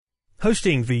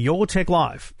Hosting for Your Tech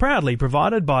Life, proudly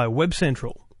provided by Web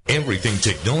Central. Everything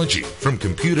technology, from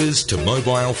computers to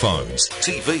mobile phones,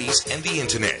 TVs and the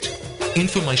internet.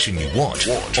 Information you want,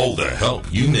 all the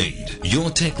help you need.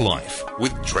 Your Tech Life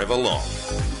with Trevor Long.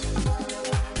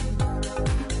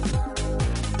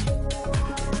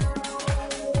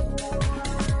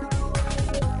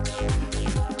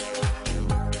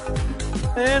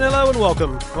 And hello and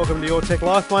welcome. Welcome to Your Tech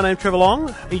Life. My name's Trevor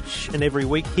Long. Each and every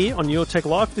week here on Your Tech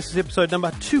Life. This is episode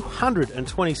number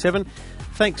 227.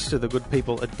 Thanks to the good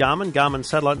people at Garmin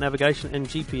Satellite Navigation and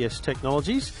GPS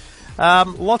Technologies.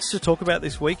 Lots to talk about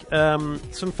this week. Some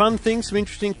fun things, some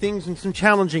interesting things, and some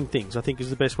challenging things, I think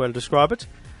is the best way to describe it.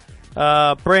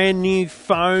 Brand new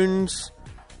phones,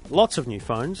 lots of new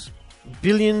phones,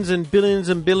 billions and billions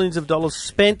and billions of dollars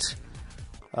spent.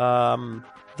 The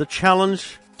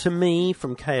challenge to me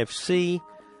from KFC,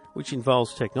 which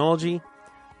involves technology.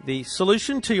 The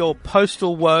solution to your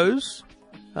postal woes,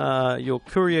 your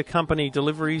courier company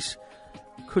deliveries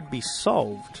could be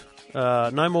solved.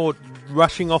 No more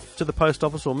rushing off to the post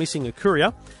office or missing a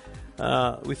courier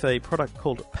with a product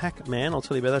called Pac-Man. I'll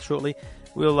tell you about that shortly.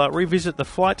 We'll revisit the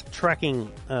flight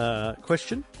tracking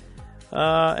question.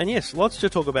 And yes, lots to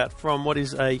talk about from what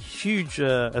is a huge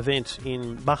event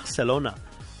in Barcelona.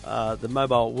 The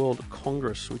Mobile World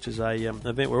Congress, which is a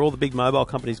event where all the big mobile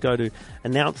companies go to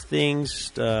announce things,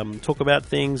 talk about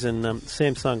things, and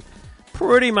Samsung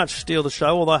pretty much steal the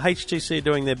show, although HTC are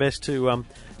doing their best to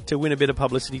win a bit of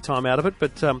publicity time out of it.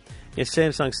 But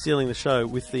Samsung stealing the show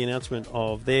with the announcement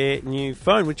of their new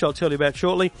phone, which I'll tell you about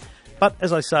shortly. But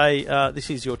as I say,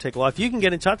 this is Your Tech Life. You can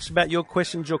get in touch about your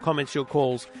questions, your comments, your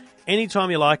calls. Anytime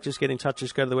you like, just get in touch.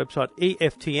 Just go to the website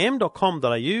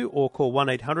eftm.com.au or call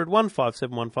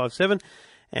 1-800-157-157.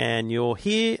 And you're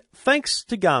here thanks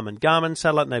to Garmin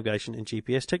Satellite Navigation and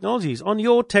GPS Technologies on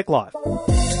Your Tech Life.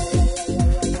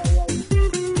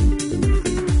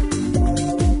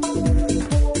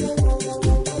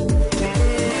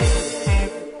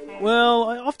 Well,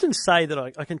 I often say that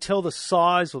I can tell the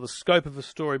size or the scope of a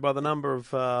story by the number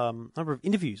of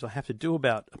interviews I have to do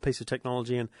about a piece of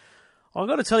technology, and I've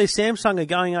got to tell you, Samsung are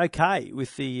going okay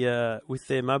with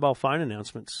their mobile phone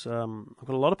announcements. I've got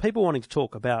a lot of people wanting to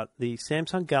talk about the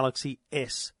Samsung Galaxy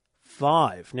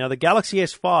S5. Now, the Galaxy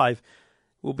S5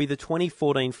 will be the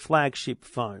 2014 flagship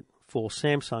phone for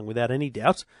Samsung, without any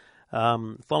doubt.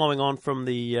 Following on from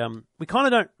there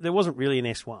wasn't really an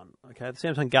S1. Okay, the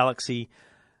Samsung Galaxy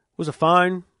was a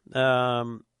phone,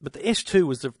 but the S2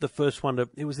 was the first one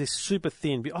it was this super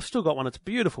thin. I've still got one. It's a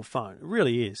beautiful phone. It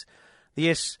really is. The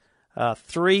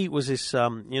S3 was this,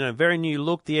 very new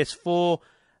look. The S4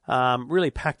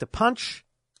 really packed a punch.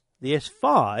 The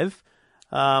S5,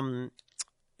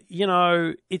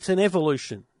 it's an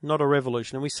evolution, not a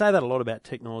revolution. And we say that a lot about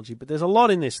technology, but there's a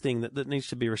lot in this thing that needs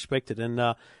to be respected. And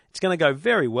it's going to go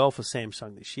very well for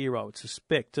Samsung this year, I would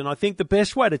suspect. And I think the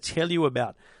best way to tell you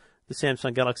about the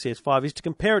Samsung Galaxy S5 is to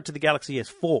compare it to the Galaxy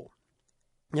S4.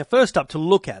 Now, first up, to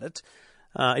look at it,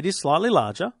 it is slightly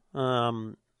larger,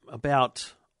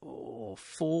 about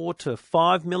 4 to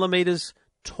 5 millimeters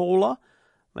taller,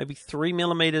 maybe 3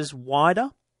 millimeters wider.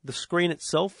 The screen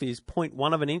itself is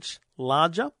 0.1 of an inch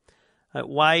larger. It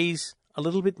weighs a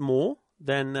little bit more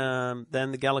than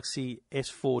the Galaxy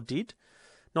S4 did.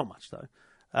 Not much though.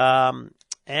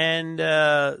 And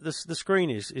the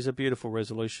screen is a beautiful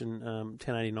resolution,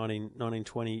 1080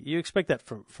 1920. You expect that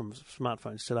from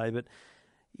smartphones today, but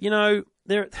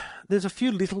there's a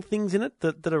few little things in it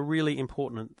that are really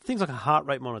important. Things like a heart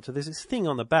rate monitor. There's this thing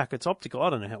on the back. It's optical. I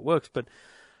don't know how it works, but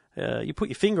you put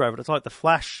your finger over it. It's like the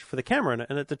flash for the camera,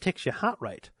 and it detects your heart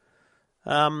rate.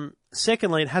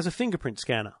 Secondly, it has a fingerprint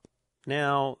scanner.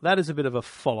 Now, that is a bit of a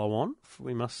follow-on,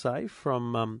 we must say,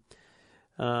 from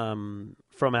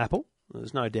Apple.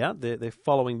 There's no doubt. They're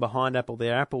following behind Apple.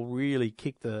 Apple really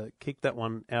kicked that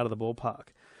one out of the ballpark.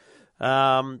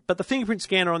 But the fingerprint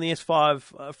scanner on the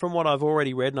S5, from what I've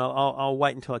already read, and I'll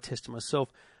wait until I test it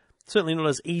myself, certainly not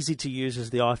as easy to use as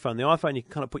the iPhone. The iPhone, you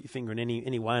can kind of put your finger in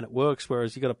any way and it works,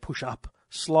 whereas you've got to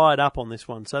slide up on this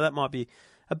one. So that might be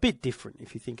a bit different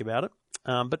if you think about it.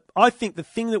 But I think the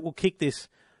thing that will kick this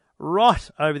right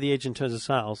over the edge in terms of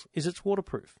sales is it's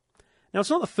waterproof. Now, it's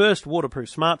not the first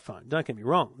waterproof smartphone. Don't get me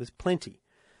wrong. There's plenty.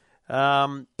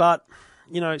 But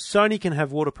Sony can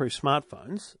have waterproof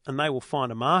smartphones, and they will find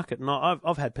a market. And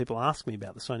I've had people ask me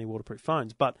about the Sony waterproof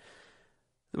phones. But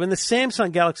when the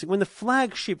Samsung Galaxy, when the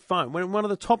flagship phone, when one of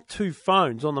the top two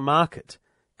phones on the market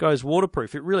goes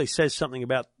waterproof, it really says something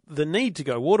about the need to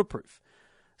go waterproof.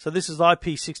 So this is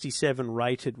IP67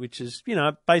 rated, which is,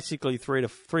 basically 3 to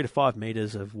 5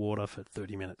 meters of water for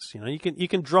 30 minutes. You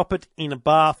can drop it in a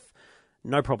bath,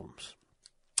 no problems.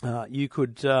 you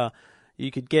could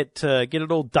get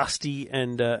it all dusty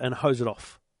and hose it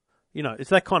off. You know, it's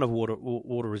that kind of water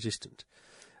resistant,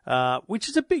 which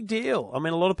is a big deal. I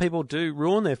mean, a lot of people do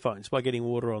ruin their phones by getting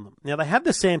water on them. Now, they have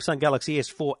the Samsung Galaxy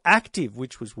S4 Active,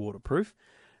 which was waterproof.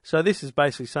 So this is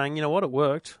basically saying, you know what, it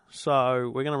worked,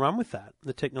 so we're going to run with that.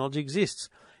 The technology exists.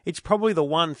 It's probably the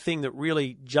one thing that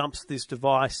really jumps this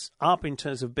device up in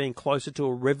terms of being closer to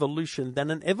a revolution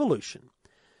than an evolution.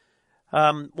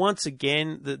 Once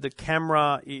again, the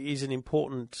camera is an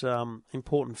important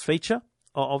feature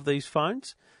of these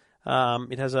phones.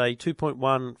 It has a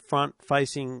 2.1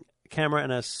 front-facing camera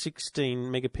and a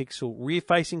 16-megapixel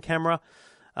rear-facing camera.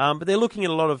 But they're looking at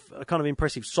a lot of kind of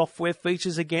impressive software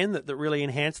features again that really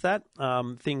enhance that.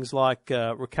 Things like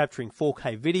recapturing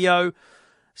 4K video,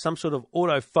 some sort of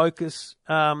autofocus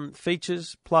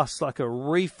features, plus like a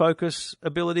refocus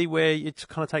ability where it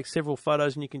kind of takes several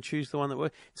photos and you can choose the one that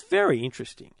works. It's very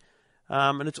interesting.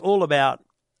 And it's all about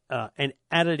and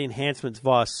added enhancements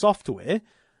via software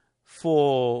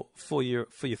for your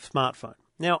smartphone.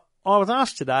 Now, I was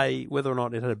asked today whether or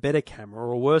not it had a better camera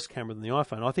or a worse camera than the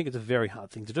iPhone. I think it's a very hard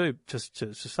thing to do, just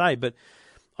to say, but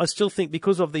I still think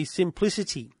because of the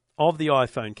simplicity of the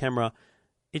iPhone camera,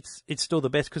 it's still the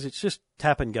best because it's just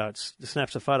tap and go. It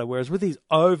snaps a photo. Whereas with these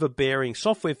overbearing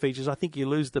software features, I think you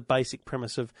lose the basic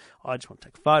premise of, I just want to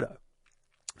take a photo.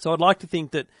 So I'd like to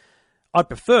think that I'd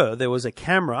prefer there was a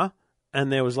camera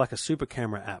and there was like a super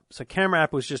camera app. So camera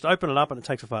app was just open it up and it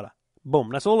takes a photo. Boom.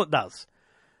 That's all it does.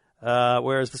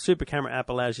 Whereas the super camera app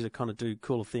allows you to kind of do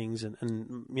cooler things and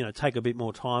you know, take a bit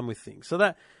more time with things. So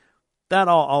that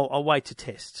I'll wait to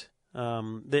test.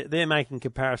 They're making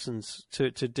comparisons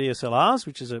to DSLRs,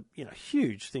 which is a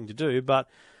huge thing to do. But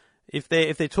if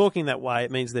they're talking that way,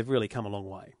 it means they've really come a long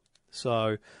way.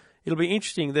 So it'll be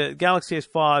interesting. The Galaxy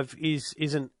S5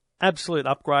 is an absolute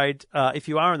upgrade. If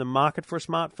you are in the market for a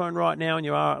smartphone right now and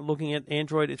you are looking at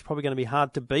Android, it's probably going to be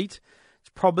hard to beat. It's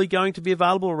probably going to be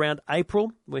available around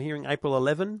April. We're hearing April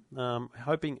 11,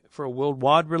 hoping for a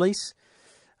worldwide release.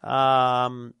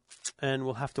 And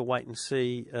we'll have to wait and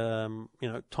see,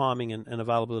 timing and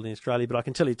availability in Australia. But I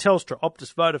can tell you, Telstra,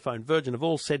 Optus, Vodafone, Virgin have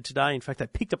all said today. In fact, they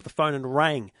picked up the phone and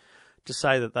rang to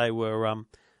say that they were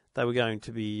going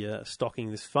to be stocking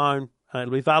this phone.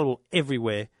 It'll be available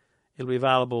everywhere. It'll be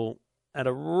available at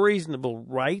a reasonable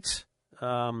rate,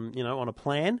 on a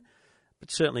plan. But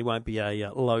certainly won't be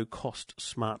a low-cost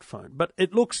smartphone. But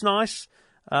it looks nice.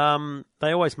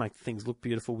 They always make things look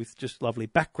beautiful with just lovely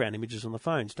background images on the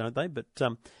phones, don't they? But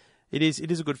it is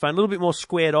a good phone. A little bit more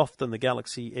squared off than the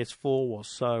Galaxy S4 was,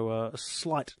 so a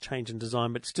slight change in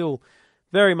design, but still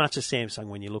very much a Samsung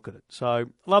when you look at it. So I'd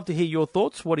love to hear your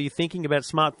thoughts. What are you thinking about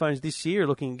smartphones this year?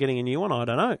 Looking at getting a new one? I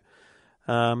don't know.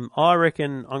 I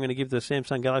reckon I'm going to give the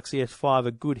Samsung Galaxy S5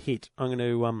 a good hit. I'm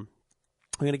going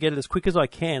to get it as quick as I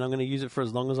can. I'm going to use it for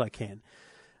as long as I can.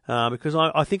 Because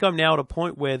I think I'm now at a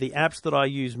point where the apps that I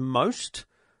use most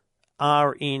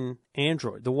are in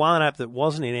Android. The one app that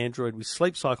wasn't in Android was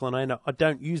Sleep Cycle, and I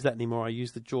don't use that anymore. I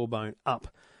use the Jawbone Up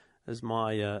as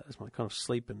my kind of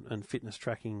sleep and fitness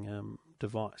tracking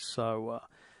device. So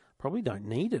probably don't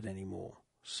need it anymore.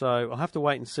 So I'll have to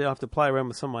wait and see. I'll have to play around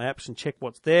with some of my apps and check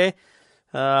what's there.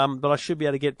 But I should be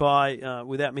able to get by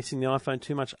without missing the iPhone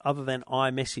too much, other than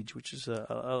iMessage, which is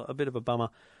a bit of a bummer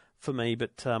for me.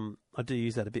 But I do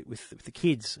use that a bit with the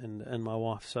kids and my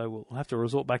wife, so we'll have to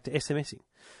resort back to SMSing.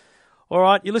 All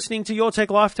right, you're listening to Your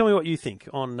Tech Life. Tell me what you think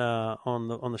on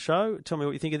the show. Tell me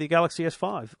what you think of the Galaxy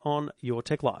S5 on Your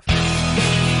Tech Life.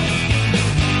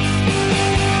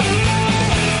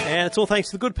 And it's all thanks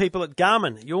to the good people at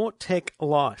Garmin, Your Tech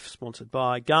Life, sponsored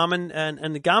by Garmin.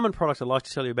 And the Garmin product I'd like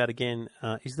to tell you about again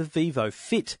is the Vivo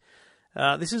Fit.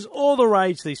 This is all the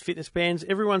rage, these fitness bands.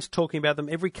 Everyone's talking about them.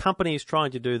 Every company is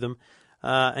trying to do them.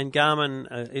 And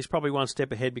Garmin is probably one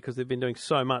step ahead because they've been doing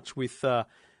so much with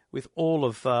all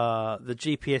of the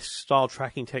GPS-style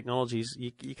tracking technologies.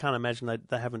 You can't imagine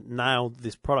they haven't nailed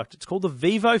this product. It's called the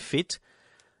Vivo Fit.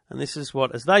 And this is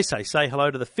what, as they say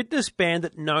hello to the fitness band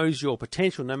that knows your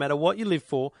potential. No matter what you live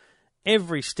for,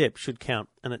 every step should count.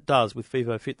 And it does with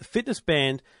Vivo Fit, the fitness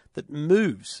band that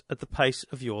moves at the pace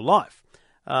of your life.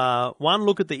 One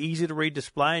look at the easy-to-read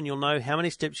display and you'll know how many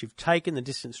steps you've taken, the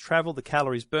distance travelled, the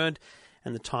calories burned,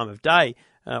 and the time of day.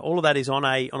 All of that is on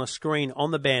a screen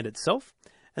on the band itself.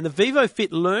 And the Vivo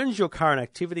Fit learns your current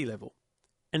activity level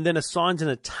and then assigns an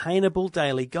attainable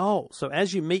daily goal. So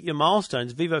as you meet your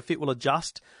milestones, Vivo Fit will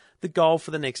adjust the goal for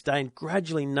the next day and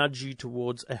gradually nudge you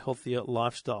towards a healthier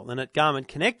lifestyle. And at Garmin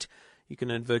Connect, You can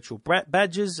earn virtual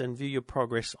badges and view your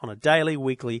progress on a daily,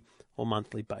 weekly, or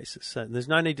monthly basis. So there's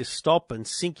no need to stop and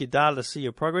sync your data to see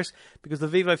your progress because the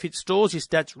VivoFit stores your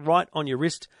stats right on your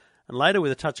wrist. And later,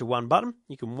 with a touch of one button,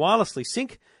 you can wirelessly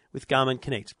sync with Garmin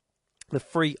Connect, the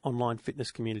free online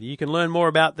fitness community. You can learn more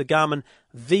about the Garmin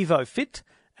VivoFit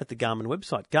at the Garmin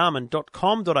website,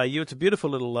 garmin.com.au. It's a beautiful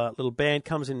little band,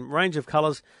 comes in a range of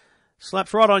colours,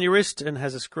 slaps right on your wrist and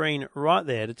has a screen right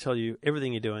there to tell you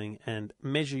everything you're doing and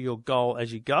measure your goal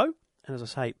as you go. And as I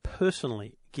say,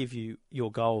 personally give you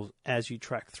your goals as you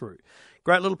track through.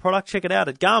 Great little product. Check it out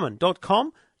at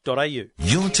garmin.com.au.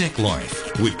 Your Tech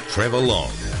Life with Trevor Long.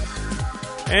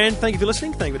 And thank you for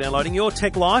listening. Thank you for downloading Your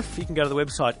Tech Life. You can go to the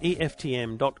website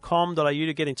eftm.com.au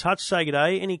to get in touch, say good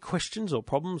day. Any questions or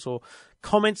problems or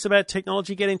comments about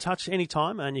technology, get in touch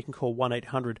anytime. And you can call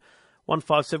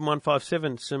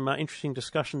 1-800-157-157. Some interesting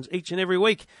discussions each and every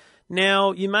week.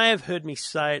 Now, you may have heard me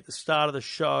say at the start of the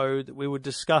show that we would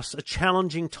discuss a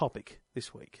challenging topic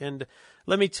this week. And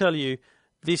let me tell you,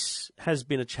 this has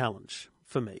been a challenge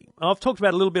for me. I've talked about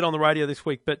it a little bit on the radio this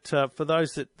week, but for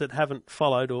those that haven't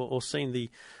followed or seen the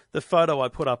photo I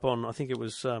put up on, I think it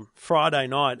was Friday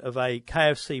night, of a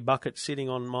KFC bucket sitting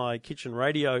on my kitchen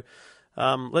radio,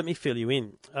 let me fill you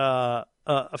in.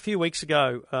 A few weeks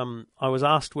ago, I was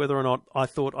asked whether or not I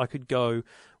thought I could go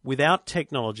without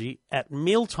technology at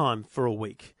mealtime for a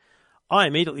week. I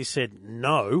immediately said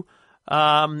no,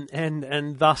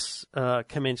 and thus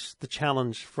commenced the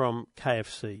challenge from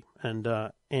KFC. And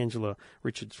Angela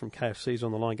Richards from KFC is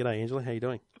on the line. G'day, Angela. How are you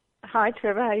doing? Hi,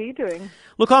 Trevor. How are you doing?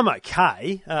 Look, I'm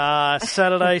okay.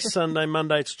 Saturday, Sunday,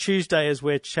 Monday, it's Tuesday as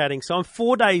we're chatting. So I'm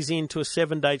 4 days into a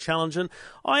 7-day challenge, and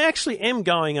I actually am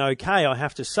going okay, I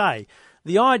have to say.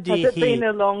 The idea Has it been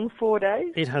a long 4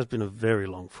 days? It has been a very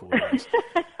long 4 days.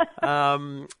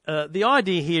 The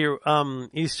idea here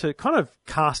is to kind of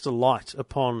cast a light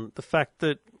upon the fact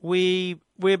that we're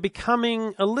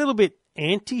becoming a little bit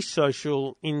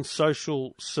antisocial in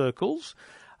social circles.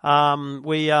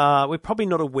 We're probably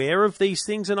not aware of these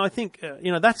things, and I think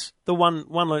that's the one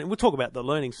learning. We'll talk about the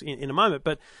learnings in a moment,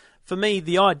 but for me,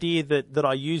 the idea that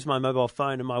I use my mobile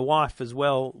phone and my wife as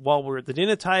well while we're at the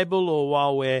dinner table or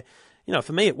while we're,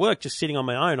 for me at work, just sitting on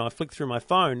my own, I flick through my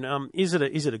phone. Is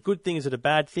it a good thing? Is it a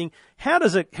bad thing? How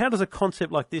does a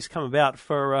concept like this come about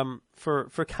for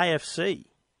KFC?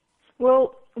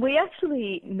 Well, we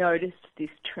actually noticed this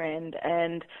trend,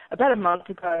 and about a month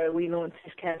ago we launched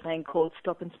this campaign called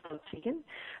Stop and Smell Chicken,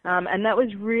 and that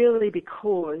was really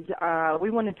because we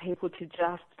wanted people to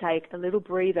just take a little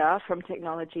breather from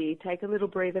technology, take a little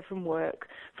breather from work,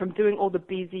 from doing all the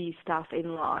busy stuff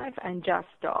in life, and just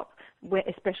stop,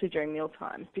 especially during meal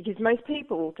times, because most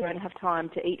people don't have time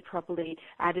to eat properly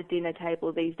at a dinner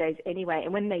table these days anyway,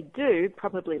 and when they do,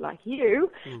 probably like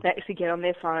you, they actually get on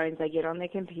their phones, they get on their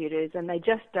computers, and they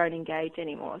just don't engage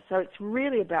anymore. So it's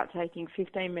really about taking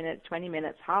 15 minutes, 20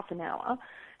 minutes, half an hour,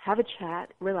 have a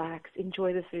chat, relax,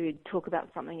 enjoy the food, talk about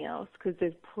something else, because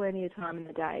there's plenty of time in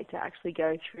the day to actually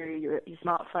go through your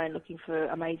smartphone looking for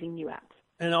amazing new apps.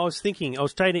 And I was chatting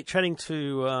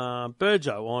to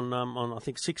Burjo on I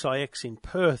think 6IX in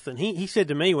Perth, and he said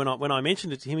to me when I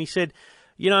mentioned it to him, he said,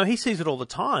 he sees it all the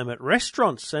time at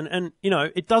restaurants, and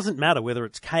it doesn't matter whether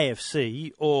it's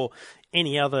KFC or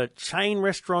any other chain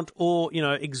restaurant or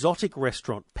exotic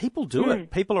restaurant. People do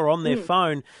it. People are on their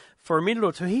phone for a minute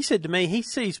or two. He said to me, he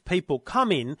sees people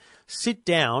come in, sit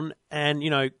down, and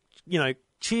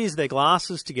cheers their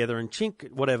glasses together and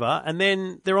chink whatever, and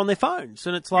then they're on their phones,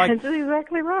 and it's like... That's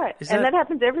exactly right. And that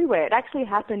happens everywhere. It actually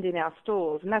happened in our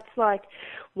stores, and that's like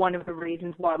one of the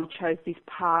reasons why we chose this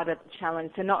part of the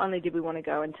challenge. So not only did we want to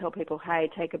go and tell people, hey,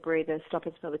 take a breather, stop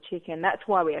and smell the chicken, that's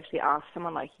why we actually asked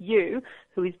someone like you,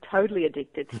 who is totally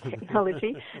addicted to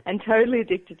technology and totally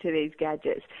addicted to these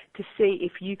gadgets, to see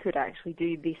if you could actually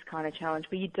do this kind of challenge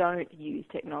where you don't use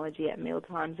technology at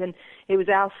mealtimes. And it was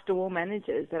our store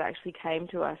managers that actually came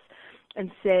to us and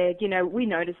said, we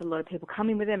notice a lot of people come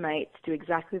in with their mates, do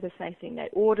exactly the same thing. They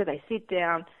order, they sit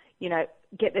down,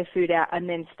 get their food out and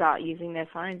then start using their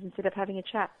phones instead of having a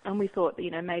chat. And we thought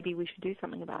that, maybe we should do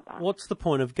something about that. What's the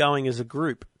point of going as a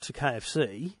group to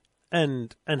KFC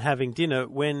and having dinner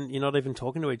when you're not even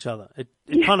talking to each other? It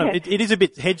is a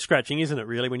bit head scratching, isn't it?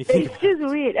 Really, when you think about it. It's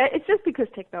just weird. It's just because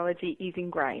technology is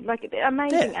ingrained. Like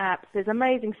amazing apps, there's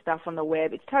amazing stuff on the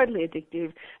web. It's totally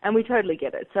addictive, and we totally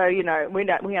get it. So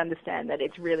we understand that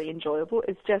it's really enjoyable.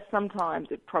 It's just sometimes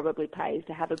it probably pays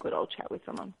to have a good old chat with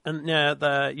someone. And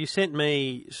now you sent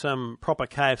me some proper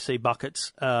KFC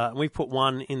buckets. We put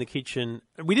one in the kitchen.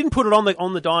 We didn't put it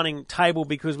on the dining table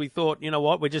because we thought,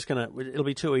 what, it'll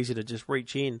be too easy to just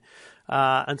reach in.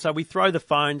 And so we throw the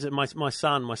phones at my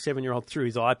son, my 7-year-old, threw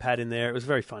his iPad in there. It was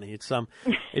very funny. It's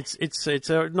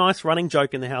a nice running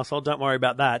joke in the household. Don't worry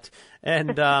about that.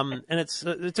 And it's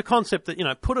a concept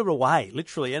that, put it away,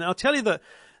 literally. And I'll tell you that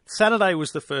Saturday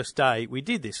was the first day we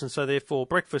did this. And so therefore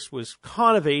breakfast was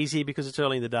kind of easy because it's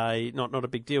early in the day, not a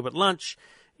big deal. But lunch,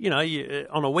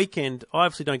 on a weekend, I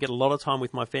obviously don't get a lot of time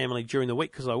with my family during the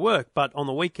week because I work. But on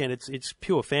the weekend, it's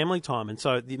pure family time. And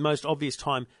so the most obvious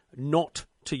time not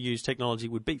to use technology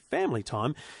would be family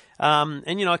time.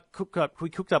 We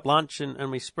cooked up lunch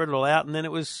and we spread it all out. And then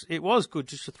it was good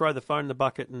just to throw the phone in the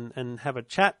bucket and have a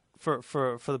chat for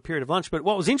the period of lunch. But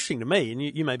what was interesting to me, and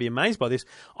you may be amazed by this,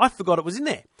 I forgot it was in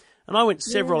there. And I went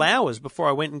several hours before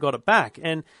I went and got it back.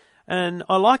 And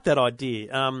I like that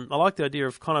idea. I like the idea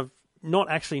of kind of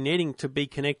not actually needing to be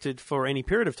connected for any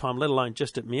period of time, let alone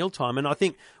just at mealtime. And I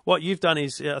think what you've done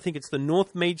is, I think it's the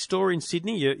Northmead store in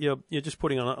Sydney. You're just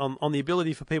putting on the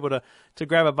ability for people to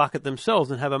grab a bucket themselves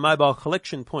and have a mobile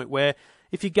collection point where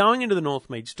if you're going into the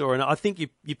Northmead store, and I think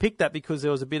you picked that because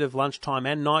there was a bit of lunchtime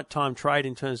and nighttime trade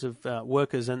in terms of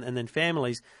workers and then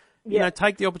families,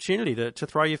 take the opportunity to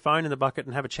throw your phone in the bucket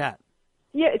and have a chat.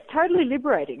 Yeah, it's totally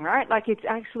liberating, right? Like, it's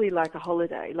actually like a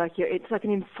holiday. It's like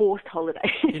an enforced holiday.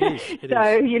 It is.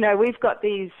 So, we've got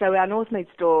these, so our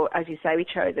Northmead store, as you say, we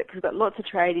chose it because we've got lots of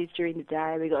tradies during the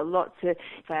day. We've got lots of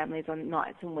families on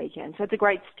nights and weekends. So it's a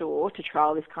great store to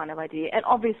trial this kind of idea. And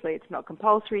obviously it's not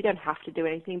compulsory. You don't have to do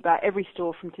anything, but every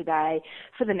store from today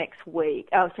for the next week,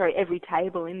 every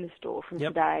table in the store from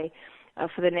today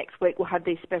for the next week will have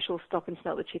these special stop and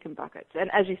smell the chicken buckets. And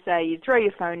as you say, you throw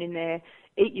your phone in there,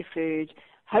 eat your food,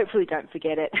 hopefully don't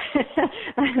forget it,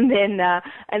 and then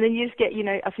you just get,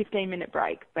 a 15-minute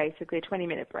break, basically a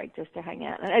 20-minute break just to hang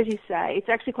out. And as you say, it's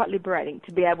actually quite liberating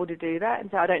to be able to do that, and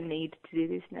so I don't need to do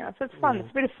this now. So it's fun. It's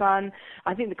a bit of fun.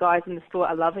 I think the guys in the store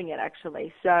are loving it,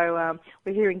 actually. So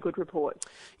we're hearing good reports.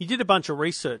 You did a bunch of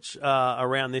research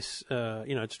around this,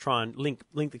 to try and link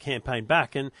the campaign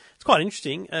back, and it's quite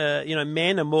interesting.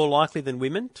 Men are more likely than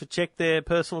women to check their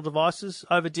personal devices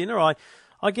over dinner.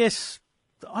 I guess,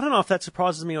 I don't know if that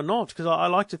surprises me or not, because I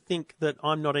like to think that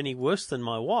I'm not any worse than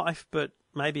my wife, but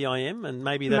maybe I am, and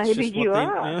maybe that's maybe just you what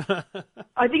are.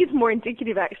 I think it's more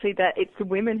indicative, actually, that it's the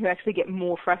women who actually get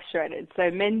more frustrated.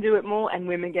 So men do it more, and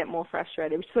women get more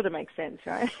frustrated, which sort of makes sense,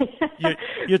 right?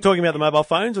 You're talking about the mobile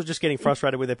phones, or just getting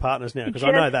frustrated with their partners now? Because I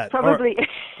know that. Probably.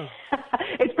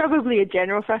 It's probably a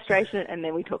general frustration, and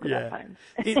then we talk about phones.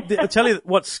 I'll tell you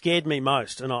what scared me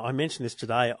most, and I mentioned this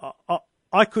today.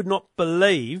 I could not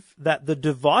believe that the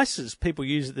devices people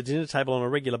use at the dinner table on a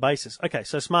regular basis. Okay,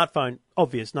 so smartphone,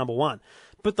 obvious, number one.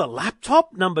 But the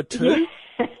laptop, number two?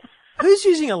 Yeah. Who's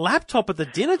using a laptop at the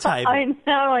dinner table?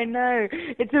 I know.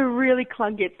 It's a really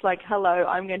clunky. It's like, hello,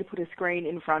 I'm going to put a screen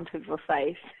in front of your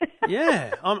face.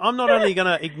 Yeah, I'm not only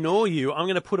going to ignore you, I'm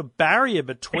going to put a barrier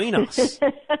between us.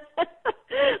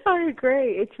 I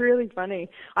agree. It's really funny.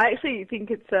 I actually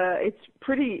think it's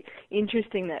pretty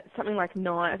interesting that something like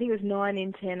 9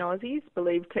 in 10 Aussies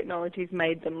believe technology's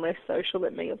made them less social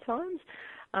at mealtimes.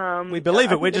 We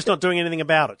believe it. We're just not doing anything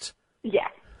about it. Yeah.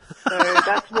 So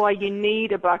that's why you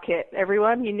need a bucket,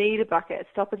 everyone. You need a bucket.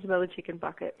 Stop and smell the chicken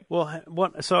bucket. Well,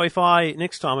 so if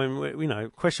next time,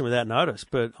 and question without notice,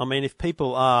 but I mean, if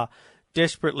people are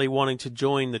desperately wanting to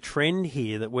join the trend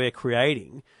here that we're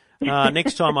creating,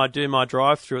 next time I do my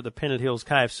drive-through at the Pennant Hills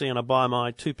KFC and I buy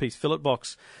my 2-piece fillet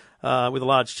box with a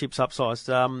large chips upsized,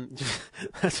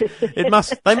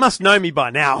 they must know me by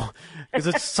now because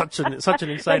it's such an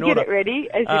insane order. Get it ready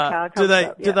as your car comes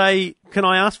up. Can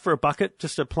I ask for a bucket,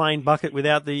 just a plain bucket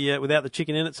without the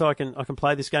chicken in it, so I can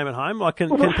play this game at home?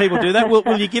 Can people do that?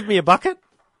 Will you give me a bucket?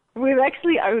 We've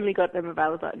actually only got them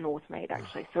available at Northmead,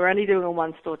 actually. So we're only doing a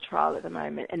one-store trial at the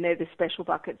moment, and they're the special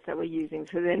buckets that we're using.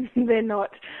 So they're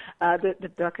not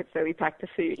the buckets that we pack the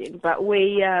food in. But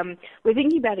we're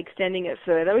thinking about extending it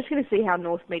further. We're just going to see how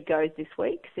Northmead goes this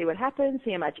week, see what happens,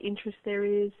 see how much interest there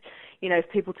is.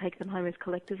 If people take them home as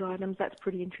collector's items, that's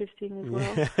pretty interesting as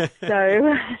well.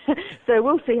 So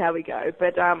we'll see how we go.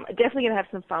 But definitely going to have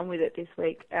some fun with it this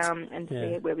week and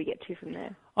see where we get to from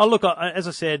there. Oh, look, as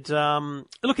I said,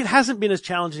 it hasn't been as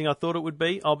challenging as I thought it would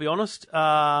be, I'll be honest.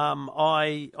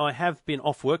 I have been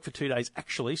off work for 2 days,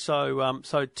 actually. So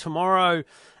tomorrow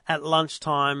at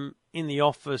lunchtime in the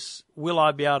office, will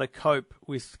I be able to cope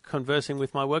with conversing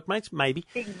with my workmates? Maybe.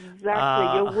 Exactly,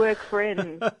 your work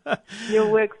friends. Your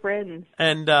work friends.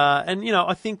 And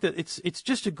I think that it's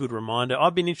just a good reminder.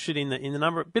 I've been interested in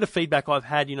the bit of feedback I've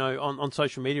had, on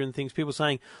social media and things, people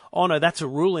saying, oh no, that's a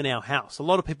rule in our house. A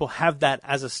lot of people have that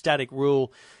as a static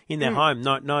rule in their home,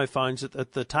 no phones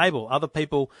at the table. Other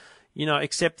people,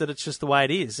 accept that it's just the way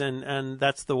it is, and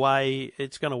that's the way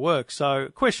it's going to work. So,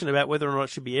 question about whether or not it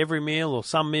should be every meal or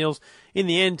some meals. In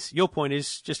the end, your point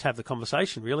is just have the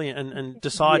conversation, really, and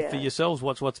decide for yourselves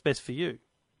what's best for you.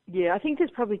 Yeah, I think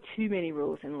there's probably too many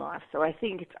rules in life. So I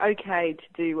think it's okay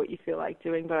to do what you feel like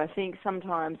doing, but I think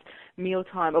sometimes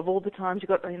mealtime, of all the times, you've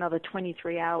got another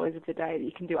 23 hours of the day that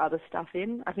you can do other stuff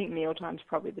in. I think mealtime's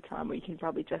probably the time where you can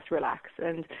probably just relax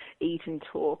and eat and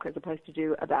talk, as opposed to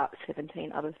do about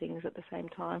 17 other things at the same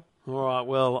time. All right,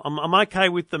 well, I'm okay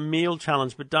with the meal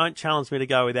challenge, but don't challenge me to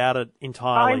go without it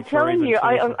entirely. I'm telling you,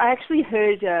 I actually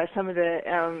heard some of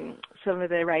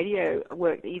the radio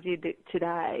work that you did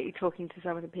today, talking to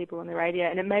some of the people on the radio,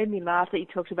 and it made me laugh that you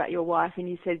talked about your wife and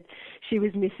you said she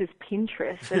was Mrs.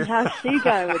 Pinterest. And how's she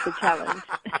going with the challenge?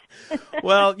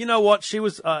 Well, you know what? She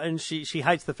was, and she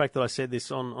hates the fact that I said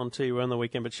this on TV on the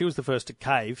weekend, but she was the first to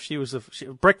cave. She was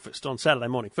breakfast on Saturday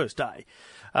morning, first day.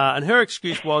 And her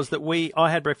excuse was that I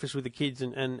had breakfast with the kids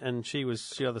and she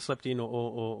either slept in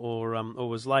or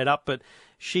was laid up, but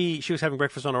she was having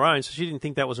breakfast on her own, so she didn't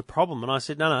think that was a problem. And I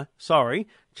said, no, sorry,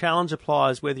 challenge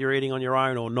applies whether you're eating on your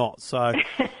own or not. So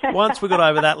once we got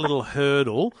over that little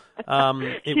hurdle,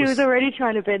 she was already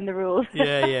trying to bend the rules.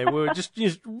 Yeah,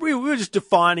 we were just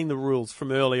defining the rules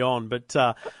from early on. But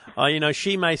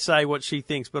she may say what she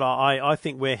thinks, but I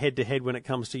think we're head to head when it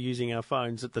comes to using our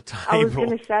phones at the table. I was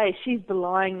going to say she's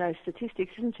belying those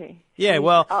statistics, isn't she? Yeah, she's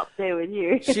well, up there with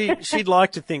you. she'd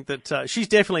like to think that she's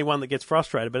definitely one that gets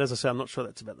frustrated. But as I say, I'm not sure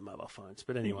that's about the mobile phones.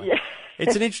 But anyway,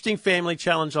 it's an interesting family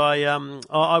challenge.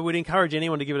 I would encourage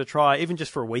anyone to give it a try, even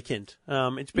just for a weekend.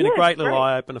 It's been a great little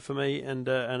eye opener for me, and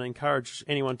encourage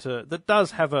anyone that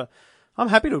does have a. I'm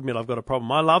happy to admit I've got a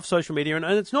problem. I love social media, and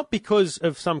it's not because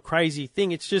of some crazy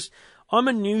thing. It's just I'm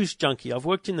a news junkie. I've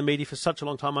worked in the media for such a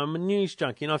long time. I'm a news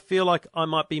junkie, and I feel like I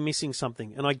might be missing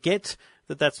something. And I get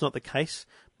that that's not the case,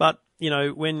 but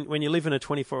when you live in a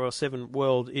 24/7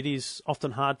 world, it is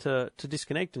often hard to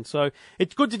disconnect. And so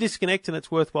it's good to disconnect, and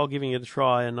it's worthwhile giving it a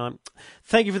try. And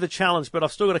thank you for the challenge, but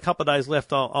I've still got a couple of days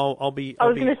left. I was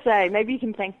going to say, maybe you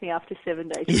can thank me after 7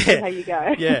 days to see how you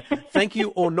go. Yeah, thank you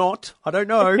or not, I don't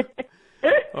know.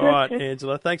 All right,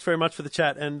 Angela, thanks very much for the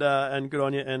chat, and good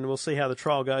on you. And we'll see how the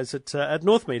trial goes at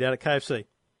Northmead out at KFC.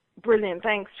 Brilliant,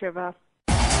 thanks, Trevor.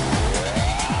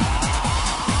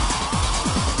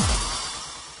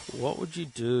 What would you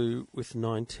do with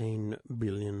 $19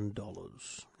 billion?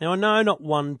 Now, I know not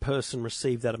one person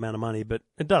received that amount of money, but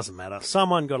it doesn't matter.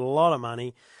 Someone got a lot of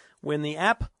money when the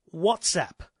app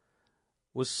WhatsApp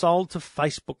was sold to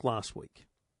Facebook last week.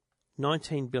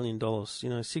 $19 billion,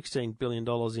 $16 billion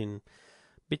in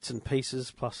bits and pieces,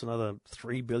 plus another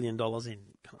 $3 billion in kind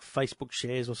of Facebook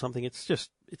shares or something. It's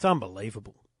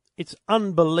unbelievable. It's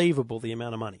unbelievable the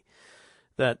amount of money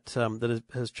that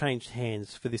has changed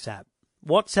hands for this app.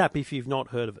 WhatsApp, if you've not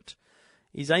heard of it,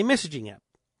 is a messaging app.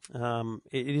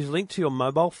 It is linked to your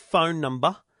mobile phone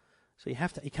number, so you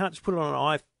can't just put it on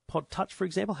an iPod Touch, for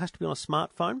example. It has to be on a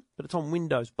smartphone, but it's on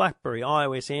Windows, BlackBerry,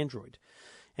 iOS, Android,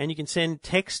 and you can send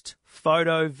text,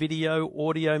 photo, video,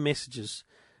 audio messages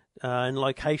and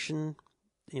location.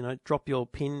 Drop your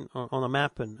PIN on a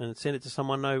map and send it to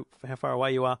someone, know how far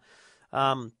away you are,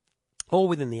 all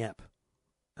within the app.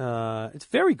 It's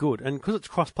very good, and because it's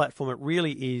cross-platform, it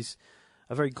really is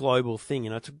a very global thing.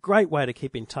 It's a great way to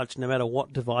keep in touch no matter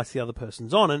what device the other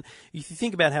person's on. And if you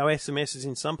think about how SMSs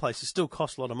in some places still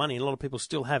cost a lot of money, and a lot of people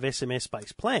still have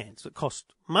SMS-based plans that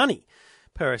cost money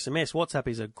per SMS, WhatsApp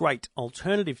is a great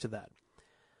alternative to that.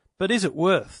 But is it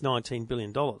worth $19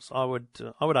 billion? I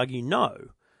would argue no,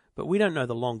 but we don't know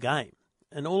the long game.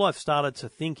 And all I've started to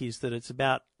think is that it's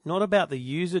not about the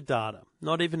user data,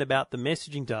 not even about the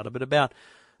messaging data, but about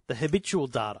the habitual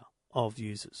data of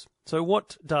users. So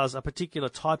what does a particular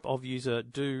type of user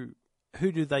do?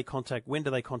 Who do they contact? When do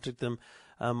they contact them?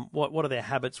 What are their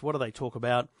habits? What do they talk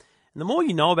about? And the more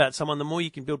you know about someone, the more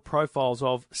you can build profiles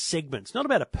of segments, not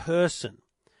about a person.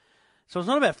 So it's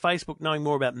not about Facebook knowing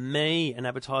more about me and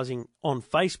advertising on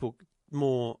Facebook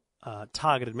more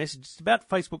targeted messages. It's about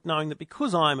Facebook knowing that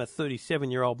because I'm a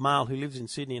 37-year-old male who lives in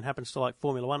Sydney and happens to like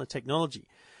Formula One and technology,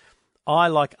 I,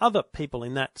 like other people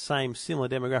in that same similar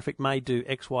demographic, may do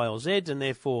X, Y, or Z, and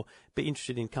therefore be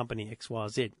interested in company X, Y, or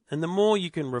Z. And the more you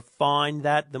can refine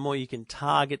that, the more you can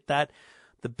target that,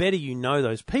 the better you know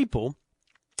those people,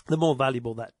 the more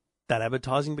valuable that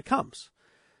advertising becomes.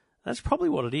 That's probably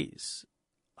what it is,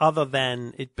 other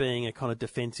than it being a kind of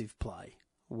defensive play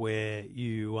where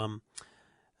you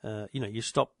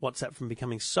stop WhatsApp from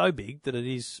becoming so big that it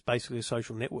is basically a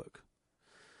social network.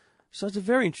 So it's a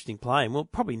very interesting play, and we'll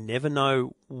probably never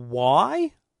know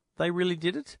why they really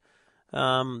did it.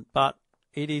 But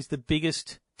it is the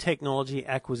biggest technology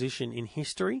acquisition in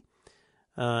history,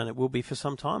 and it will be for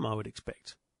some time, I would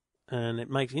expect. And it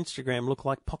makes Instagram look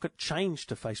like pocket change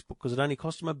to Facebook because it only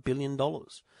cost them $1 billion. I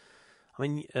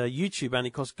mean, YouTube only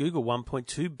cost Google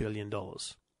 $1.2 billion.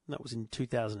 That was in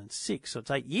 2006, so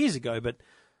it's 8 years ago, but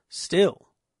still,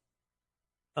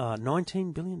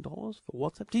 $19 billion for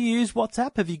WhatsApp. Do you use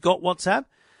WhatsApp? Have you got WhatsApp?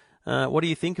 What do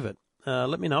you think of it?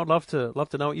 Let me know. I'd love to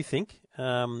know what you think.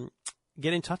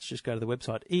 Get in touch. Just go to the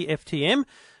website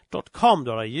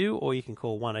EFTM.com.au, or you can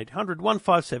call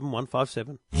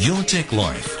 1-800-157-157. Your Tech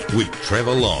Life with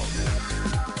Trevor Long.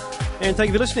 And thank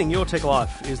you for listening. Your Tech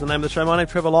Life is the name of the show. My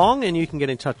name's Trevor Long, and you can get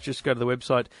in touch. Just go to the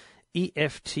website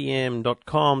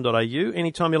EFTM.com.au.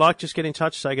 Anytime you like, just get in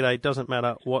touch. Say good day. It doesn't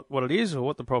matter what it is or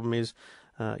what the problem is.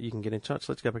 You can get in touch.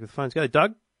 Let's go back to the phones. Go,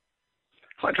 Doug.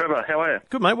 Hi, Trevor. How are you?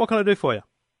 Good, mate. What can I do for you?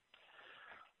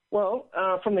 Well,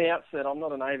 from the outset, I'm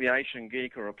not an aviation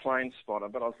geek or a plane spotter,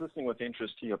 but I was listening with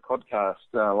interest to your podcast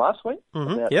last week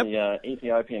about the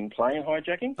Ethiopian plane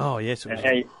hijacking. Oh, yes. It was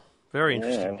very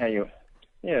interesting. Yeah, and how you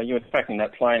were tracking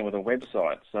that plane with a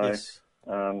website. So yes.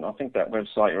 I think that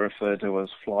website you referred to was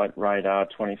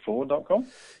flightradar24.com.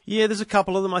 Yeah, there's a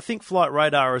couple of them. I think Flight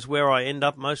Radar is where I end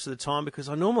up most of the time because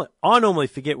I normally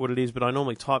forget what it is, but I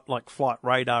normally type like Flight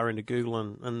Radar into Google,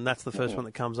 and that's the first one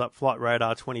that comes up, Flight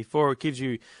Radar 24. It gives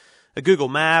you a Google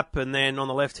map, and then on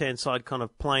the left-hand side, kind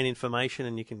of plane information,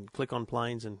 and you can click on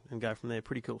planes and go from there.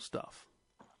 Pretty cool stuff.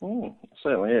 It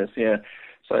certainly is, yeah.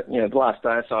 So, the last day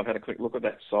or so I've had a quick look at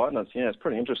that site, and it's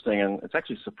pretty interesting, and it's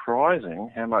actually surprising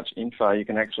how much info you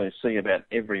can actually see about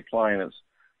every plane that's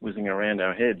whizzing around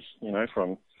our heads,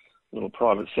 from little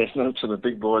private Cessna to the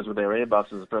big boys with their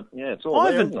Airbuses. But, it's all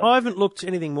there, isn't it? I haven't looked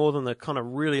anything more than the kind of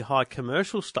really high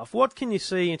commercial stuff. What can you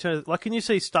see in terms of, can you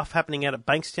see stuff happening out at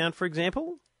Bankstown, for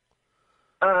example?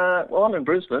 Well, I'm in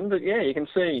Brisbane, but you can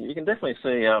definitely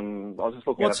see. I was just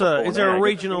looking. Is there a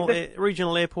regional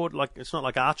airport? Like it's not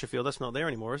like Archerfield. That's not there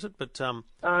anymore, is it? But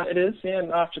it is. Yeah,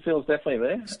 and Archerfield's definitely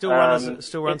there. Still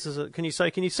runs as a. Can you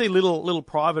see little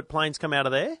private planes come out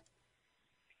of there?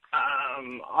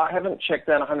 I haven't checked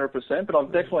that 100%, but I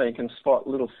definitely can spot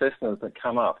little Cessnas that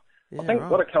come up. Yeah, I think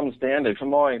right. what it comes down to, from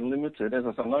my limited, as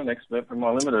I said, I'm not an expert, from my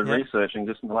limited researching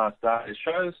just in the last day, it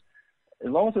shows. As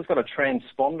long as it's got a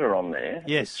transponder on there,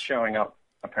 it's showing up,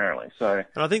 apparently. So,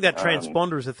 and I think that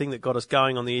transponder is the thing that got us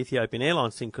going on the Ethiopian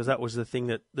Airlines thing, because that was the thing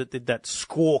that did that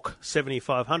Squawk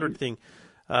 7500 thing,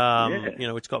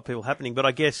 which got people happening. But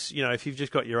I guess, if you've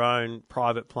just got your own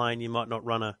private plane, you might not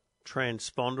run a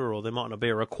transponder, or there might not be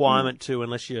a requirement to,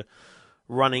 unless you're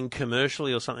running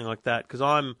commercially or something like that. Because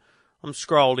I'm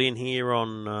scrolled in here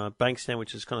on Bankstown,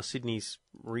 which is kind of Sydney's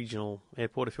regional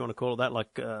airport, if you want to call it that,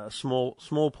 like a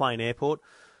small plane airport,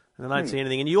 and I don't see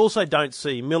anything. And you also don't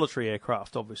see military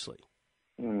aircraft, obviously.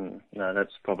 No,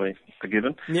 that's probably a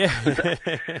given. Yeah.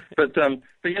 but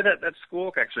that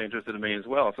Squawk actually interested me as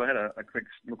well. So I had a quick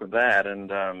look at that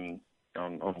and on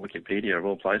Wikipedia of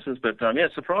all places. But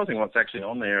it's surprising what's actually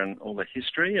on there and all the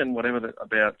history and whatever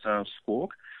about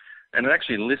Squawk. And it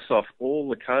actually lists off all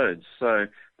the codes. So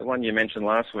the one you mentioned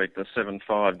last week, the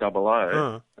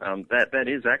 7500, that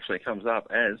is actually comes up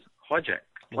as hijacked.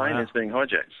 Plane is being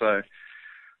hijacked. So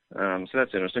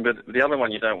that's interesting. But the other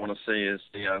one you don't want to see is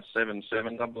the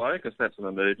 7700, because that's an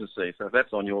emergency. So if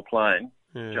that's on your plane,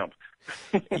 jump.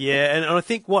 Yeah, and I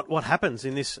think what happens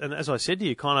in this, and as I said to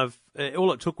you, kind of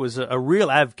all it took was a real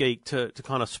av geek to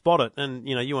kind of spot it. And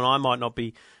you and I might not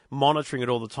be monitoring it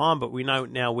all the time, but we know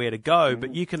now where to go.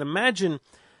 But you can imagine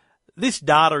this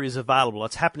data is available.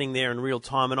 It's happening there in real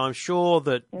time, and I'm sure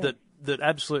that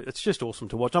absolutely, it's just awesome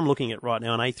to watch. I'm looking at right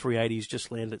now, an A380's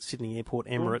just landed at Sydney Airport,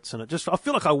 Emirates, and I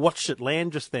feel like I watched it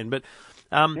land just then. But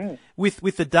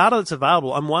with the data that's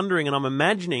available, I'm wondering and I'm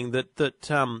imagining that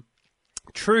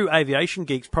true aviation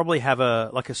geeks probably have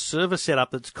a server set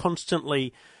up that's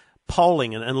constantly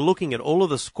polling and looking at all of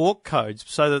the Squawk codes,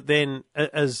 so that then,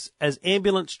 as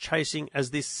ambulance chasing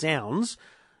as this sounds,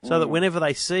 so that whenever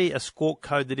they see a Squawk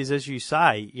code that is, as you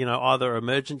say, either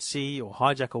emergency or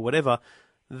hijack or whatever,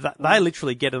 they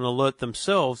literally get an alert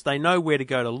themselves. They know where to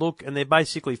go to look, and they're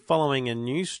basically following a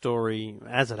news story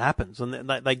as it happens, and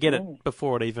they get it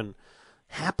before it even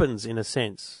happens, in a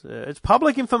sense. It's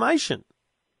public information.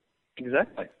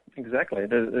 Exactly.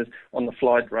 There's, on the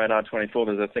Flight Radar 24,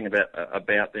 there's a thing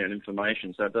about their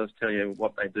information, so it does tell you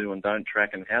what they do and don't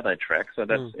track and how they track. So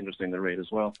that's interesting to read as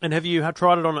well. And have you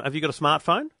tried it on? Have you got a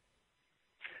smartphone?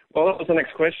 Well, that was the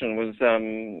next question. Was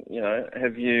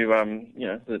have you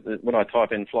when I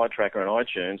type in Flight Tracker on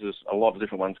iTunes, there's a lot of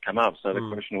different ones come up. So the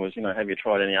question was, have you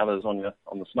tried any others on the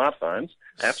smartphones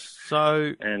apps?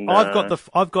 So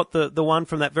I've got the one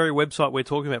from that very website we're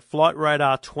talking about, Flight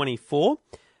Radar 24.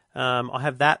 I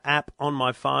have that app on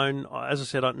my phone. As I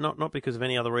said, not because of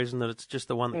any other reason, that it's just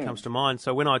the one that comes to mind.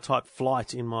 So when I type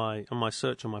flight on my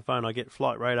search on my phone, I get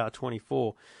Flight Radar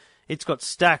 24. It's got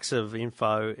stacks of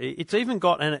info. It's even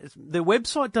got, and the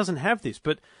website doesn't have this,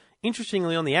 but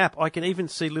interestingly on the app, I can even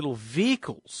see little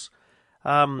vehicles.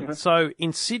 So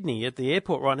in Sydney at the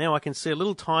airport right now, I can see a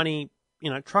little tiny,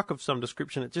 truck of some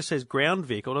description. It just says ground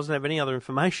vehicle. It doesn't have any other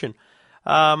information.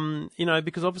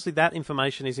 Because obviously that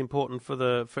information is important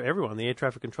for everyone. The air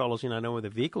traffic controllers, know where the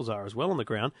vehicles are as well on the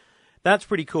ground. That's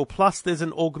pretty cool. Plus, there's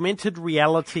an augmented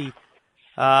reality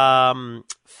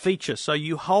feature. So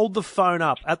you hold the phone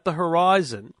up at the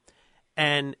horizon,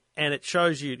 and it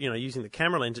shows you, using the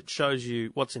camera lens, it shows you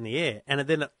what's in the air, and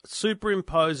then it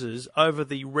superimposes over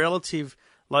the relative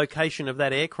location of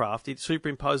that aircraft. It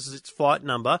superimposes its flight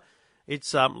number,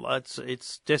 its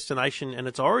destination, and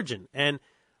its origin, and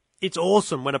it's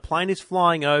awesome when a plane is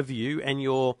flying over you and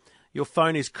your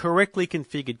phone is correctly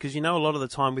configured, because a lot of the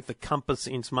time with the compass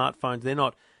in smartphones, they're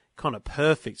not kind of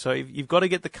perfect. So you've got to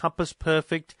get the compass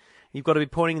perfect. You've got to be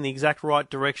pointing in the exact right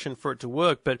direction for it to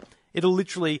work, but it'll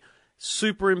literally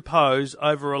superimpose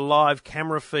over a live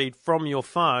camera feed from your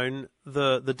phone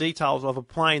the details of a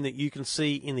plane that you can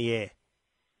see in the air.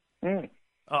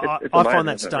 I find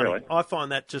that stunning. Really. I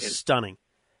find that just stunning.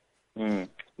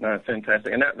 No,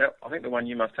 fantastic. And that, I think the one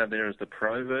you must have there is the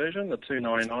Pro version, the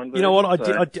 $299 version. You know what?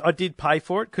 I did pay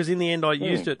for it, because in the end I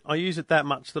used it. I used it that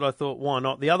much that I thought, why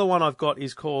not? The other one I've got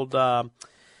is called. I'm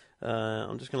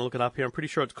just going to look it up here. I'm pretty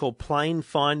sure it's called Plane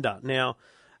Finder. Now,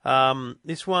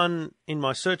 this one in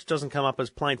my search doesn't come up as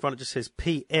Plane Finder. It just says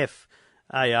PFAR.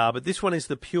 But this one is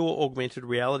the pure augmented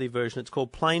reality version. It's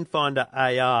called Plane Finder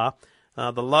AR.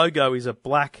 The logo is a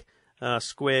black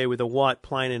square with a white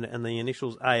plane in it and the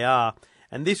initials AR.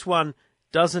 And this one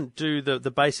doesn't do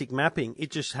the basic mapping.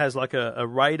 It just has like a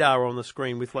radar on the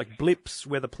screen with like blips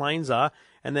where the planes are.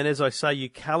 And then, as I say, you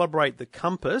calibrate the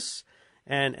compass,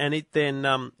 and it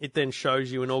then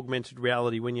shows you in augmented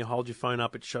reality. When you hold your phone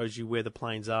up, it shows you where the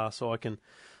planes are. So I can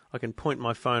point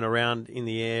my phone around in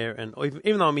the air, and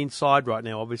even though I'm inside right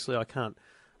now, obviously I can't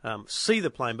see the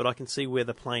plane, but I can see where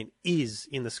the plane is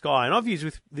in the sky. And I've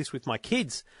used this with my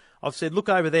kids. I've said, look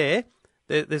over there.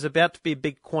 There's about to be a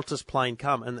big Qantas plane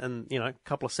come, and a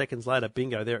couple of seconds later,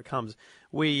 bingo, there it comes.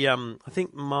 I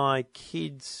think my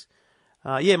kids,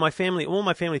 all my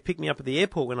family picked me up at the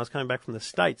airport when I was coming back from the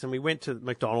States, and we went to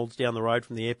McDonald's down the road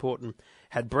from the airport and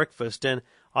had breakfast, and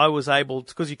I was able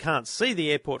to, because you can't see the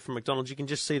airport from McDonald's, you can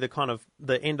just see the kind of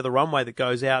the end of the runway that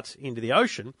goes out into the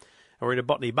ocean or into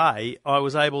Botany Bay. I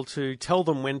was able to tell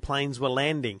them when planes were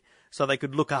landing, so they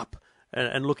could look up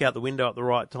and look out the window at the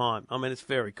right time. I mean, it's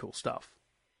very cool stuff.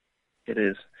 It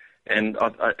is. And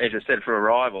as you said, for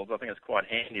arrivals, I think it's quite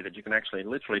handy that you can actually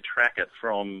literally track it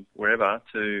from wherever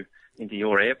into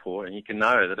your airport, and you can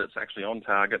know that it's actually on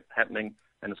target, happening,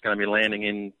 and it's going to be landing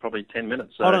in probably 10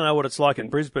 minutes. So, I don't know what it's like in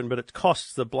Brisbane, but it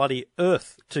costs the bloody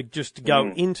earth to just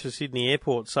go into Sydney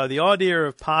Airport. So the idea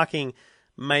of parking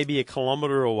maybe a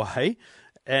kilometre away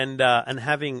and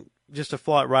having just a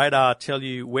flight radar tell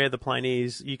you where the plane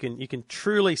is, you can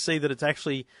truly see that it's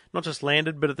actually not just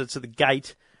landed, but it's at the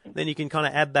gate. Then you can kind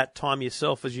of add that time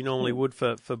yourself as you normally would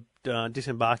for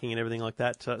disembarking and everything like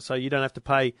that. So you don't have to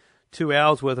pay 2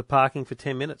 hours worth of parking for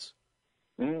 10 minutes.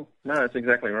 No, that's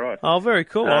exactly right. Oh, very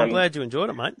cool. I'm glad you enjoyed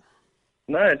it, mate.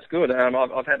 No, it's good.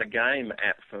 I've had a game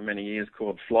app for many years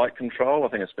called Flight Control. I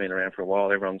think it's been around for a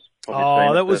while. Everyone's probably seen it.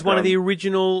 Oh, that was one of the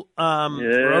original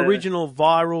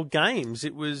viral games.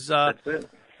 It was. That's it.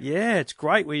 Yeah, it's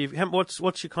great.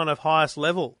 What's your kind of highest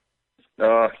level?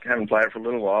 I haven't played it for a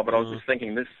little while, but I was just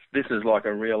thinking this is like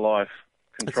a real life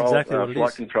flight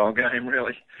control game,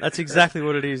 really. That's exactly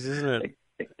what it is, isn't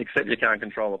it? Except you can't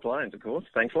control the planes, of course,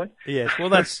 thankfully. Yes, well,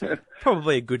 that's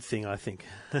probably a good thing, I think.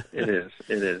 It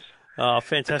is. Oh,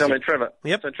 fantastic. So tell me, Trevor.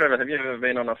 Yep. So, Trevor, have you ever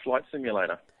been on a flight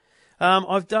simulator?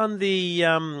 I've done the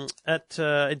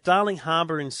at Darling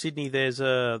Harbour in Sydney.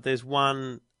 There's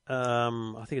one.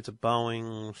 I think it's a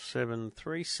Boeing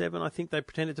 737. I think they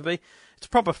pretend it to be. It's a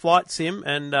proper flight sim,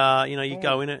 and you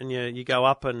go in it and you go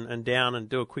up and down and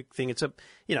do a quick thing. It's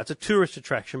a tourist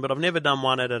attraction, but I've never done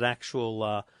one at an actual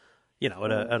at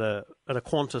a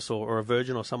Qantas or a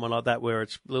Virgin or someone like that, where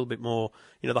it's a little bit more,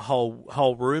 the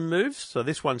whole room moves. So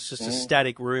this one's just a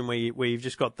static room where you've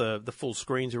just got the full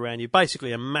screens around you.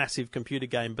 Basically a massive computer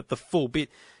game, but the full bit.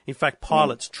 In fact,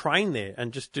 pilots train there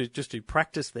and just do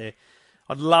practice there.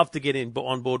 I'd love to get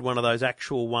on board one of those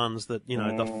actual ones that,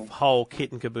 the whole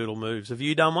kit and caboodle moves. Have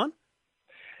you done one?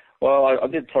 Well, I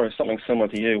did probably something similar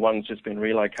to you. One's just been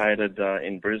relocated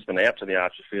in Brisbane out to the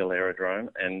Archerfield Aerodrome,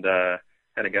 and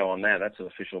had to go on that. That's an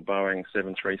official Boeing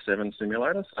 737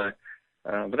 simulator. So,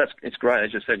 but it's great.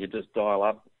 As you said, you just dial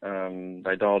up.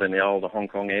 They dialed in the older Hong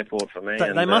Kong airport for me.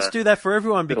 They must do that for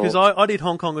everyone, because I did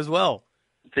Hong Kong as well.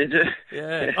 Did you?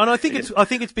 Yeah, and I think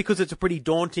it's because it's a pretty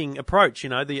daunting approach. You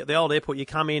know, the old airport, you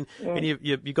come in and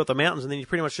you've got the mountains, and then you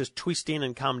pretty much just twist in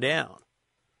and come down.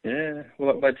 Yeah,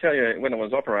 well, they tell you when it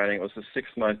was operating, it was the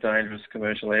 6th most dangerous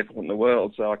commercial airport in the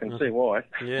world, so I can see why.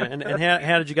 Yeah, and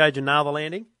how did you gauge a nail the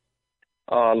landing?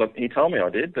 Oh, look, he told me I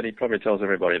did, but he probably tells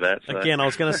everybody that. So. Again, I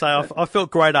was going to say, I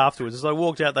felt great afterwards. As I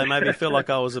walked out, they made me feel like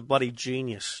I was a bloody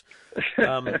genius.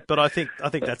 But I think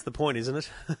that's the point, isn't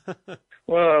it?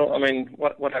 Well, I mean,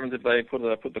 what happens if they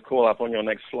put the call up on your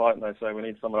next flight and they say, we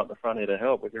need someone up the front here to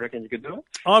help? Would you reckon you could do it?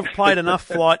 I've played enough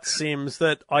flight sims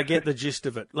that I get the gist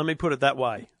of it. Let me put it that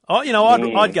way.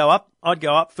 I'd go up. I'd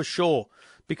go up for sure.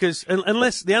 Because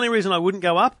unless the only reason I wouldn't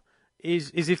go up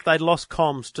is if they'd lost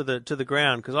comms to the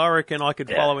ground, because I reckon I could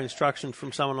follow instructions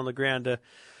from someone on the ground to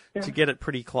get it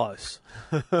pretty close.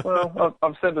 Well,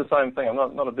 I've said the same thing.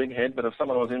 I'm not a big head, but if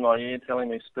someone was in my ear telling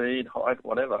me speed, height,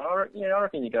 whatever, I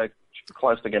reckon you go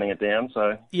close to getting it down.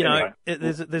 So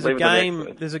there's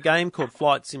a game called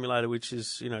Flight Simulator, which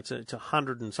is it's a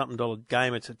 $100 and something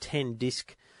game. It's a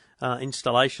 10-disc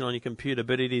installation on your computer,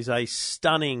 but it is a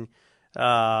stunningly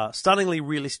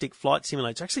realistic flight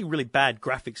simulator. It's actually really bad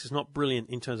graphics. It's not brilliant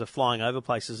in terms of flying over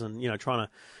places and trying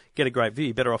to get a great view.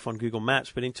 You're better off on Google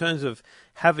Maps. But in terms of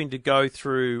having to go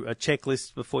through a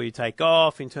checklist before you take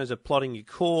off, in terms of plotting your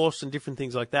course and different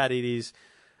things like that, it is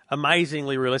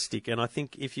amazingly realistic. And I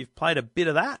think if you've played a bit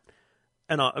of that,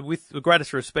 and with the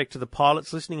greatest respect to the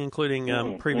pilots listening,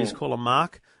 including previous caller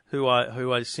Mark, who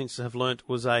I since have learnt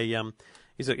was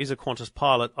is a Qantas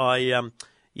pilot, I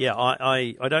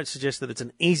don't suggest that it's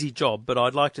an easy job, but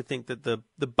I'd like to think that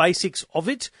the basics of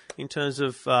it, in terms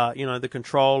of the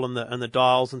control and the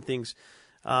dials and things,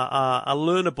 are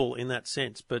learnable in that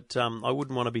sense. But I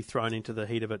wouldn't want to be thrown into the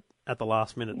heat of it at the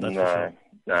last minute. That's for sure.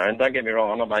 No, and don't get me wrong,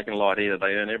 I'm not making light either.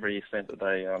 They earn every cent that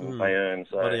they earn.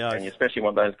 So, and you especially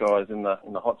want those guys in the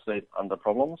hot seat under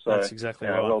problems. So, that's exactly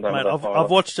right. Well done, mate. I've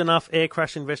watched enough air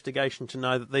crash investigation to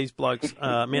know that these blokes,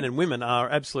 men and women, are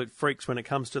absolute freaks when it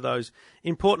comes to those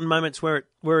important moments where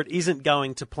it isn't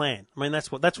going to plan. I mean,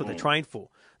 that's what they're trained for.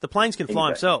 The planes can fly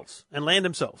themselves and land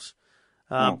themselves,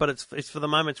 but it's for the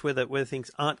moments where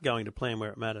things aren't going to plan where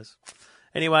it matters.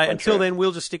 Anyway, until then,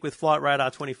 we'll just stick with Flight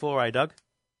Radar 24, Doug?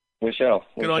 We shall.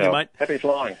 Good on you, mate. Happy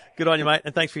flying. Good on you, mate.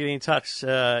 And thanks for getting in touch.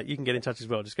 You can get in touch as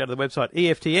well. Just go to the website,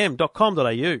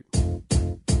 eftm.com.au.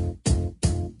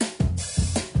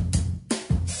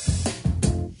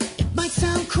 It might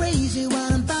sound crazy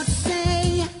what I'm about to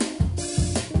say,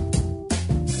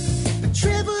 but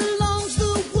Trevor Long's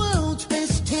the world's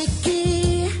best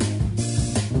techie.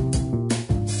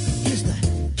 He's the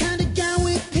kind of guy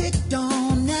we picked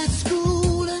on at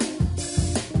school, and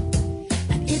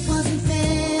it wasn't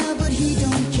fair, but he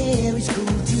don't care. He's cool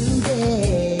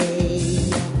today.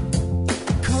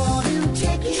 Call him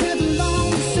techie. Trevor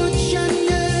Long is such a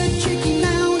nerd. Check him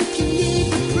out if you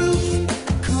need the proof.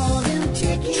 Call him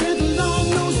techie. Trevor Long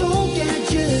knows all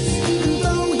gadgets, even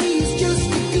though he's just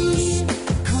a goose.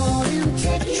 Call him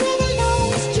techie. Trevor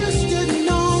Long's just a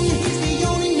norm. He's the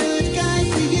only nerd guy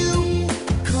for you.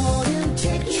 Call him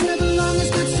techie. Trevor Long has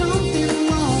got something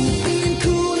wrong. Being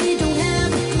cool, he don't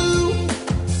have a clue.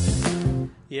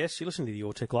 Yes, you're listening to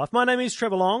Your Tech Life. My name is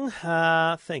Trevor Long.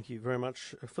 Thank you very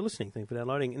much for listening. Thank you for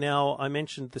downloading. Now, I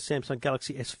mentioned the Samsung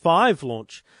Galaxy S5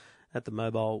 launch at the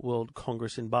Mobile World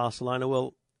Congress in Barcelona.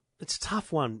 Well, it's a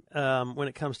tough one when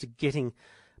it comes to getting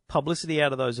publicity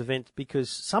out of those events, because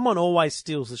someone always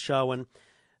steals the show, and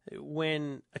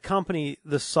when a company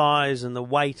the size and the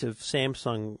weight of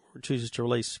Samsung chooses to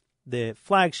release their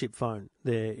flagship phone,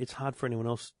 it's hard for anyone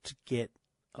else to get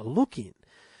a look in.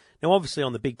 Now, obviously,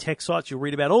 on the big tech sites, you'll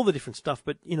read about all the different stuff,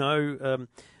 but,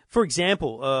 for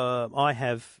example, I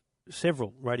have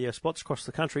several radio spots across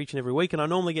the country each and every week, and I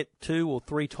normally get 2 or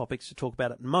 3 topics to talk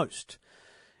about at most.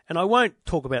 And I won't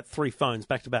talk about 3 phones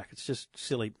back to back. It's just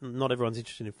silly. Not everyone's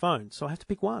interested in phones, so I have to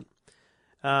pick one.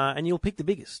 And you'll pick the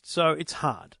biggest. So it's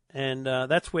hard. And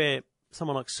that's where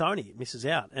someone like Sony misses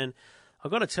out. And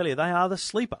I've got to tell you, they are the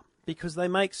sleeper, because they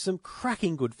make some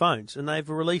cracking good phones. And they've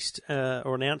released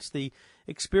or announced the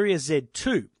Xperia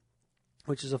Z2,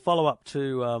 which is a follow-up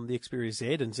to the Xperia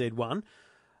Z and Z1.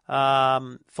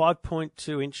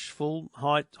 5.2-inch full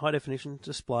high-definition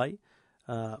display.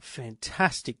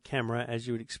 Fantastic camera, as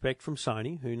you would expect from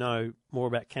Sony, who know more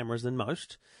about cameras than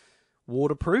most.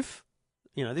 Waterproof.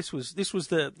 This was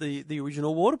the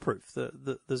original waterproof,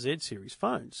 the Z series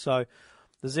phone. So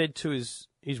the Z2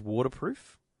 is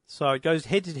waterproof. So it goes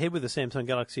head-to-head with the Samsung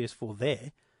Galaxy S4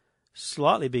 there.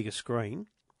 Slightly bigger screen.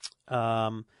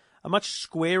 A much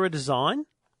squarer design.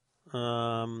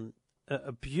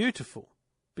 A beautiful,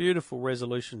 beautiful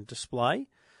resolution display.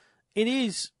 It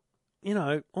is,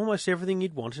 almost everything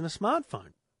you'd want in a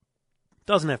smartphone.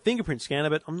 Doesn't have fingerprint scanner,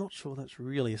 but I'm not sure that's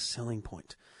really a selling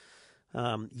point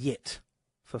yet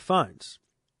for phones.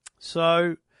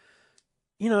 So,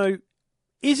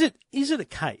 is it a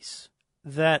case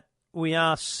that we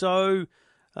are so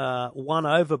won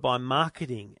over by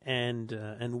marketing and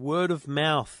word of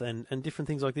mouth and different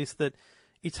things like this that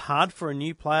it's hard for a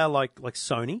new player like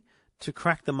Sony to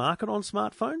crack the market on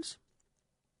smartphones?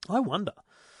 I wonder.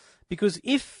 Because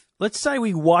let's say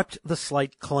we wiped the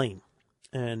slate clean,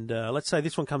 and let's say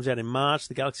this one comes out in March,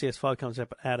 the Galaxy S5 comes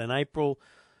out in April.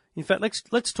 In fact,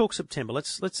 let's talk September.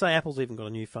 Let's say Apple's even got a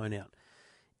new phone out.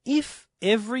 If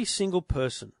every single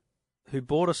person who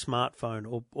bought a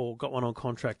smartphone or got one on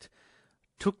contract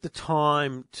took the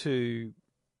time to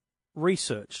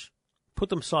research, put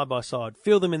them side by side,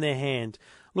 feel them in their hand,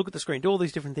 look at the screen, do all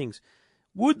these different things,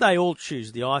 would they all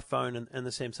choose the iPhone and the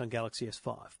Samsung Galaxy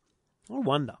S5? I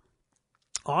wonder.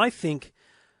 I think,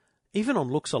 even on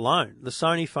looks alone, the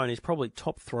Sony phone is probably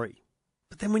top 3.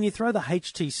 But then when you throw the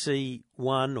HTC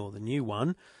One or the new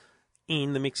one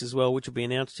in the mix as well, which will be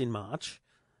announced in March,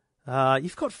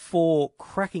 you've got 4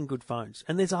 cracking good phones.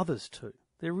 And there's others too.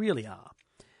 There really are.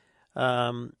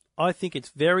 I think it's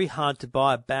very hard to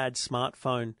buy a bad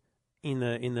smartphone in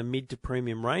the mid to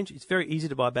premium range. It's very easy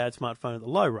to buy a bad smartphone at the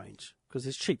low range because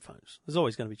there's cheap phones. There's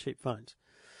always going to be cheap phones.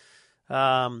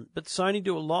 But Sony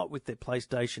do a lot with their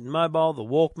PlayStation Mobile, the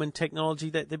Walkman technology.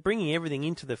 They're bringing everything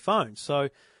into their phones. So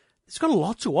it's got a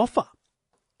lot to offer.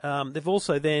 They've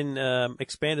also then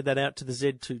expanded that out to the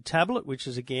Z2 tablet, which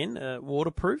is, again,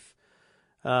 waterproof.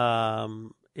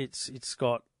 It's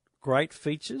got great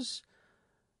features.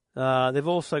 They've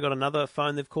also got another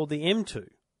phone they've called the M2,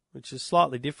 which is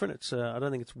slightly different. I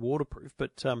don't think it's waterproof,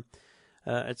 but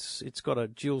it's got a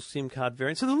dual SIM card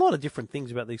variant. So there's a lot of different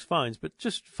things about these phones, but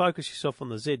just focus yourself on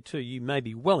the Z2. You may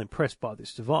be well impressed by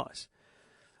this device.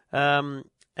 And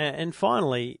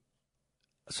finally,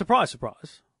 surprise,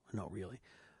 surprise, not really,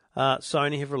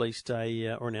 Sony have released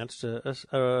or announced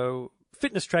a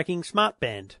fitness tracking smart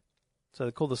band. So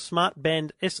they're called the Smart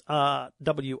Band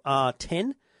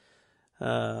SRWR10.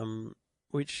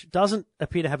 Which doesn't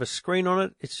appear to have a screen on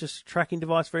it. It's just a tracking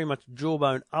device, very much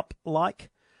Jawbone Up-like.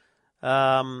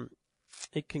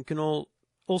 It can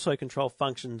also control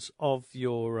functions of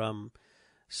your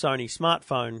Sony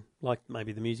smartphone, like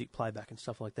maybe the music playback and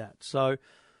stuff like that. So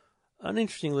an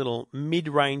interesting little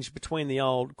mid-range between the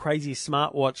old crazy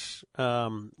smartwatch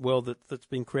world that's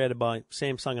been created by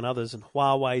Samsung and others, and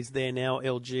Huawei's there now,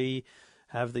 LG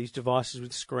have these devices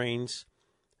with screens.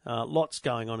 Lots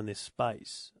going on in this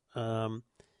space. I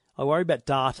worry about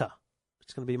data.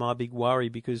 It's going to be my big worry,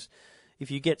 because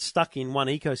if you get stuck in one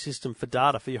ecosystem for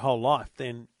data for your whole life,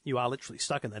 then you are literally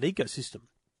stuck in that ecosystem.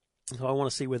 So I want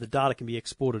to see where the data can be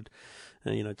exported,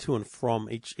 to and from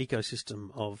each ecosystem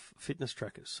of fitness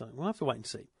trackers. So we'll have to wait and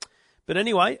see. But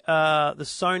anyway, the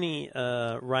Sony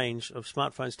range of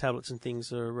smartphones, tablets, and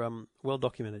things are well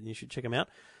documented, and you should check them out.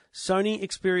 Sony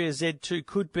Xperia Z2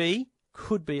 could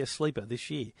be a sleeper this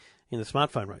year in the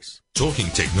smartphone race. Talking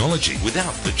technology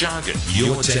without the jargon.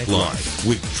 Your Tech Life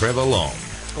with Trevor Long.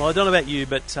 Well, I don't know about you,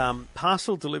 but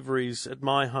parcel deliveries at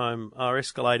my home are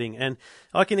escalating, and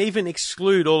I can even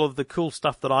exclude all of the cool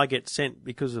stuff that I get sent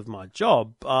because of my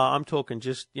job. I'm talking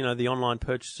just, the online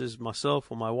purchases myself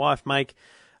or my wife make,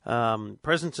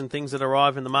 presents and things that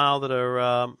arrive in the mail that are,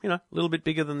 a little bit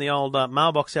bigger than the old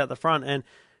mailbox out the front, and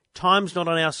time's not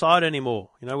on our side anymore.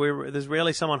 There's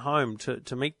rarely someone home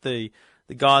to meet the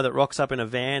guy that rocks up in a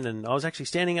van, and I was actually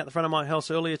standing at the front of my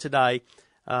house earlier today,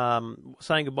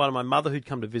 saying goodbye to my mother who'd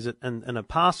come to visit, and a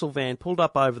parcel van pulled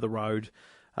up over the road.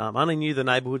 Only knew the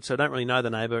neighbourhood, so I don't really know the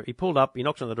neighbour. He pulled up, he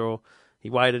knocked on the door, he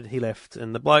waited, he left,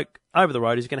 and the bloke over the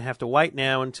road is going to have to wait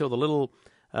now until the little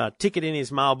ticket in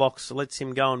his mailbox lets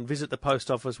him go and visit the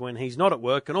post office when he's not at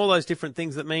work, and all those different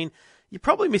things that mean you're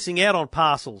probably missing out on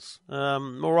parcels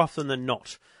more often than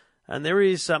not. And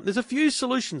there's a few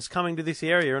solutions coming to this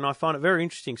area, and I find it a very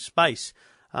interesting space.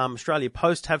 Australia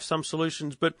Post have some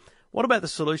solutions, but what about the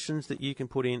solutions that you can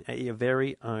put in at your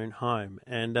very own home?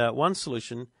 And one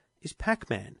solution is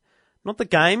Pac-Man. Not the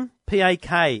game,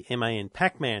 P-A-K-M-A-N,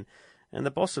 Pac-Man. And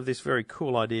the boss of this very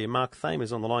cool idea, Mark Thamer,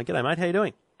 is on the line. G'day, mate. How you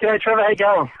doing? G'day, Trevor. How you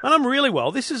going? And I'm really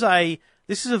well. This is a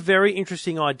very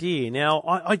interesting idea. Now,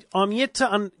 I'm yet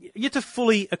to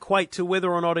fully equate to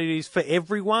whether or not it is for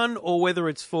everyone or whether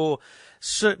it's for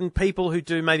certain people who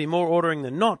do maybe more ordering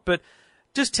than not. But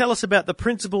just tell us about the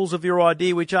principles of your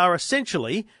idea, which are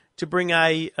essentially to bring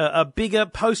a bigger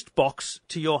post box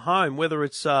to your home, whether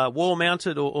it's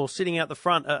wall-mounted or sitting out the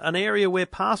front, an area where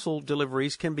parcel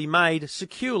deliveries can be made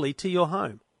securely to your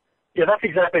home. Yeah, that's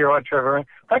exactly right, Trevor.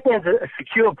 Pac-Man's a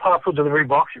secure parcel delivery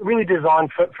box really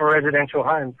designed for residential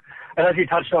homes. And as you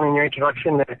touched on in your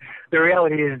introduction, the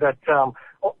reality is that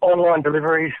online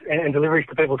deliveries and deliveries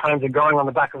to people's homes are going on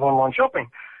the back of online shopping.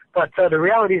 But the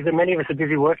reality is that many of us are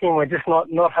busy working. We're just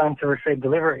not home to receive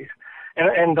deliveries.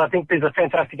 And I think there's a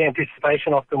fantastic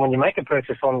anticipation often when you make a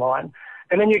purchase online.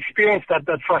 And then you experience that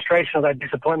frustration or that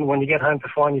disappointment when you get home to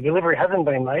find your delivery hasn't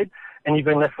been made and you've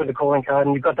been left with a calling card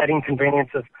and you've got that inconvenience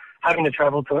of having to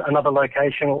travel to another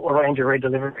location or arrange a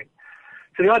redelivery.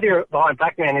 So the idea behind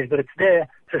Pac-Man is that it's there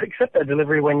to accept that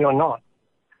delivery when you're not.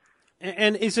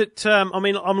 And is it, I'm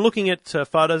looking at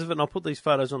photos of it, and I'll put these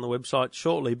photos on the website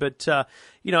shortly, but,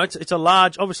 it's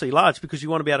obviously large because you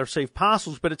want to be able to receive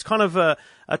parcels, but it's kind of a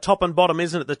top and bottom,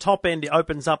 isn't it? The top end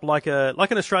opens up like an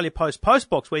Australia Post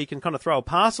box where you can kind of throw a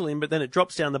parcel in, but then it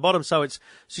drops down the bottom, so it's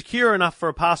secure enough for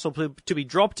a parcel to be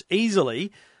dropped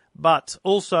easily, but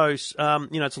also, it's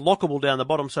lockable down the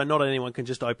bottom, so not anyone can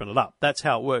just open it up. That's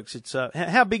how it works. It's,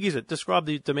 how big is it? Describe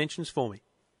the dimensions for me.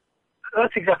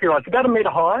 That's exactly right. It's about 1 metre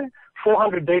high,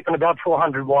 400 deep and about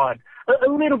 400 wide. A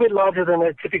little bit larger than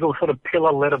a typical sort of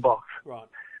pillar letterbox. Right.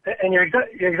 And you're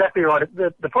exactly right.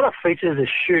 The product features a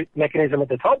chute mechanism at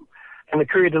the top, and the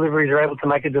courier deliveries are able to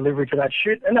make a delivery to that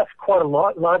chute, and that's quite a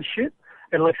large chute.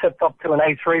 It'll accept up to an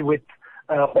A3 width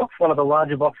box, one of the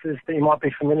larger boxes that you might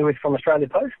be familiar with from Australia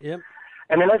Post. Yep.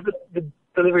 And then as the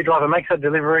delivery driver makes that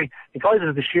delivery, he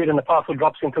closes the chute and the parcel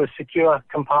drops into a secure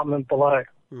compartment below.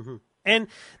 Mm-hmm. And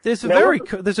there's a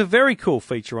very cool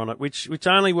feature on it, which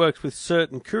only works with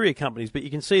certain courier companies, but you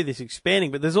can see this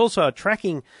expanding. But there's also a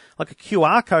tracking, like a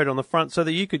QR code on the front, so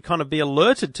that you could kind of be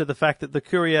alerted to the fact that the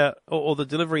courier or the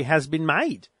delivery has been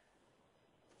made.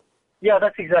 Yeah,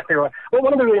 that's exactly right. Well,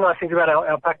 one of the really nice things about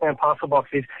our Pac-Man parcel box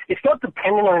is it's not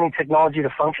dependent on any technology to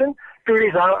function.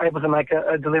 Couriers are able to make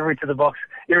a delivery to the box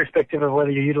irrespective of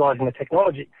whether you're utilising the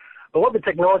technology. But what the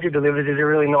technology delivers is a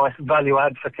really nice value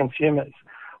add for consumers,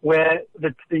 where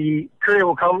the courier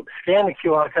will come, scan the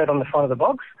QR code on the front of the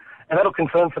box, and that'll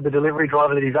confirm for the delivery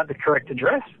driver that he's at the correct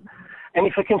address. And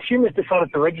if the consumers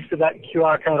decided to register that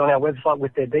QR code on our website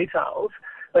with their details,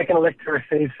 they can elect to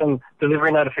receive some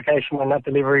delivery notification when that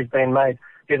delivery has been made,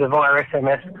 either via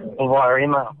SMS or via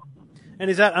email.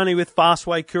 And is that only with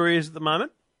Fastway couriers at the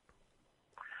moment?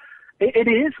 It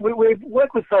is. We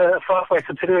work with Fastway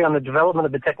subsidiary on the development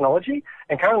of the technology,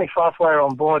 and currently Fastway are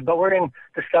on board, but we're in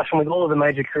discussion with all of the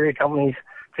major courier companies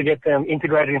to get them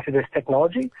integrated into this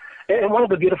technology. And one of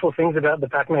the beautiful things about the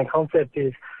Pac-Man concept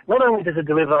is not only does it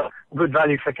deliver good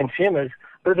value for consumers,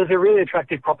 but there's a really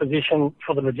attractive proposition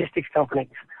for the logistics companies,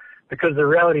 because the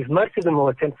reality is most of them will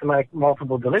attempt to make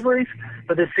multiple deliveries,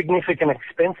 but there's significant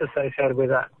expense associated with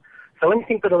that. So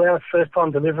anything that allows first-time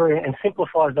delivery and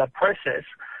simplifies that process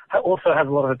also has a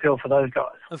lot of appeal for those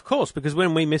guys. Of course, because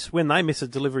when they miss a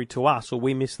delivery to us or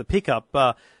we miss the pickup,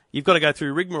 you've got to go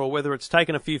through rigmarole, whether it's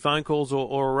taking a few phone calls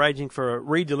or arranging for a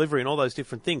re-delivery and all those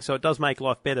different things. So it does make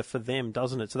life better for them,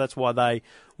 doesn't it? So that's why they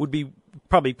would be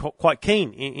probably quite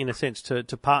keen, in a sense, to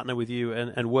partner with you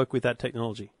and work with that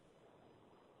technology.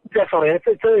 Definitely.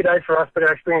 It's early days for us, but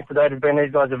our experience to date has been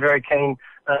these guys are very keen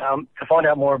to find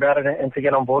out more about it and to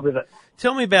get on board with it.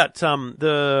 Tell me about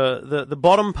the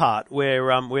bottom part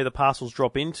where the parcels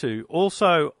drop into.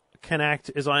 Also can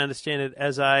act, as I understand it,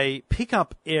 as a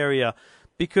pickup area,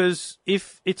 because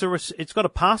if it's got a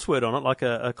password on it, like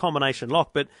a combination lock,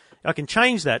 but I can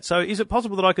change that. So is it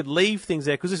possible that I could leave things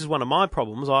there? Because this is one of my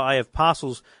problems. I have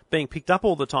parcels being picked up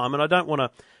all the time, and I don't want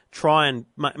to try and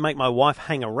make my wife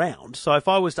hang around. So if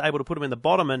I was able to put them in the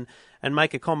bottom and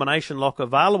make a combination lock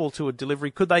available to a delivery,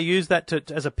 could they use that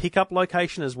as a pickup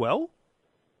location as well?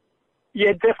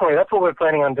 Yeah, definitely. That's what we're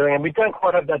planning on doing. And we don't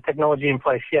quite have that technology in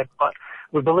place yet, but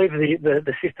we believe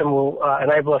the system will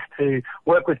enable us to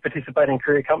work with participating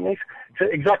courier companies to,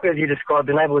 exactly as you described,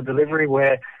 enable a delivery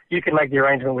where you can make the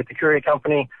arrangement with the courier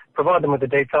company, provide them with the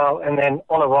detail, and then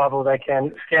on arrival they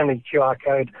can scan the QR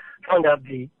code, find out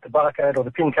the barcode or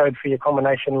the PIN code for your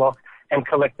combination lock, and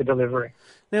collect the delivery.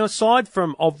 Now, aside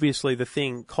from obviously the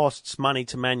thing costs money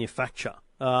to manufacture,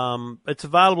 it's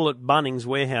available at Bunnings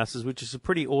warehouses, which is a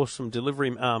pretty awesome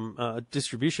delivery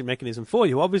distribution mechanism for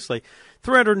you. Obviously,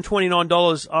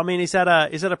 $329. I mean, is that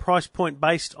a price point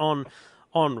based on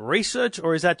research,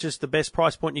 or is that just the best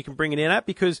price point you can bring it in at?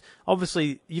 Because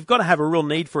obviously you've got to have a real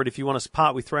need for it if you want to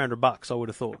part with $300. I would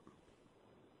have thought.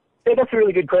 Yeah, that's a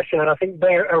really good question, and I think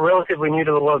being a relatively new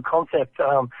to the world concept,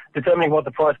 determining what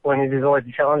the price point is always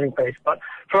a challenging piece. But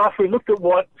for us, we looked at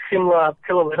what similar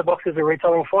pillar letterboxes are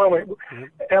retailing for, and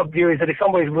our view is that if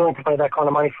somebody's willing to pay that kind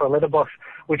of money for a letterbox,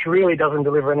 which really doesn't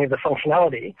deliver any of the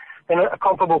functionality, then a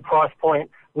comparable price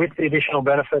point with the additional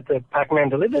benefit that Pac-Man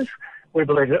delivers, we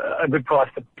believe a good price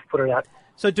to put it at.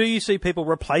 So do you see people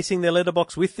replacing their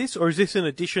letterbox with this, or is this an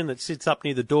addition that sits up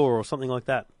near the door or something like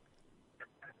that?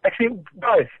 Actually,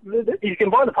 both. You can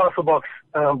buy the parcel box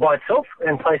by itself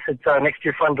and place it next to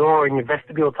your front door or in your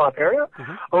vestibule type area.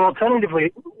 Mm-hmm. Or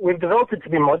alternatively, we've developed it to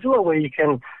be modular, where you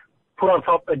can put on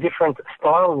top a different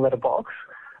style letterbox,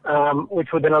 which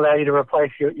would then allow you to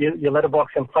replace your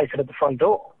letterbox and place it at the front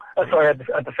door. At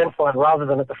the fence line rather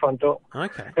than at the front door.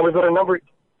 Okay. And we've got a number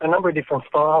of different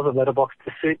styles of letterbox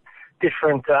to suit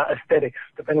different aesthetics,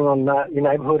 depending on your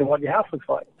neighbourhood and what your house looks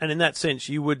like. And in that sense,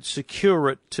 you would secure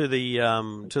it to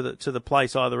the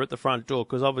place either at the front door,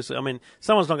 because obviously, I mean,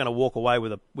 someone's not going to walk away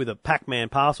with a Pac-Man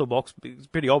parcel box. It's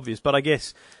pretty obvious, but I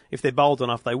guess if they're bold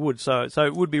enough, they would. So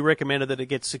it would be recommended that it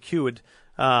gets secured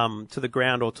to the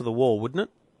ground or to the wall, wouldn't it?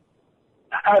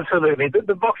 Absolutely.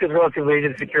 The box is relatively easy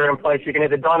to secure in place. You can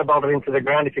either dynabolt it into the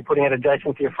ground if you're putting it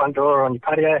adjacent to your front door or on your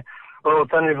patio, or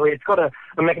alternatively, it's got a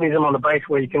mechanism on the base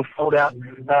where you can fold out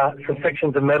some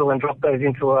sections of metal and drop those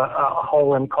into a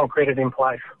hole and concrete it in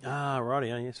place. Ah, righty.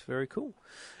 Yes, very cool.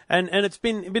 And it's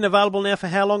been available now for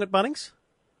how long at Bunnings?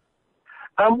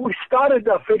 We started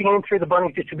feeding in through the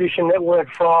Bunnings distribution network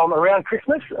from around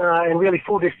Christmas, and really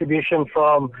full distribution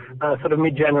from sort of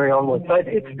mid-January onwards. So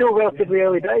it's still relatively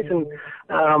early days, and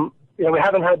we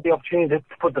haven't had the opportunity to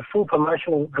put the full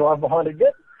promotional drive behind it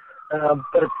yet,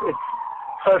 but it's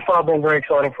so far been very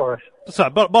exciting for us. So,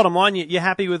 bottom line, you're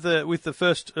happy with the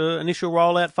first initial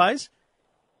rollout phase?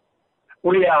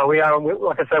 We are.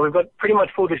 Like I say, we've got pretty much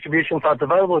full distribution, so it's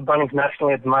available at Bunnings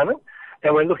nationally at the moment.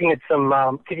 And we're looking at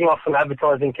kicking off some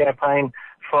advertising campaign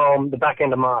from the back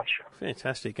end of March.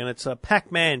 Fantastic. And it's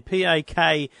Pac-Man,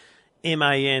 Pakman,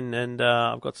 and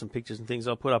I've got some pictures and things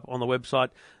I'll put up on the website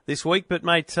this week. But,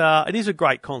 mate, it is a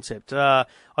great concept. I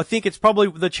think it's probably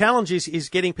the challenge is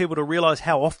getting people to realise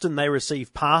how often they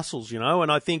receive parcels,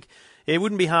 and I think it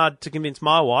wouldn't be hard to convince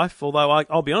my wife, although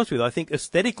I'll be honest with you, I think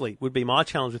aesthetically would be my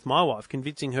challenge with my wife,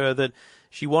 convincing her that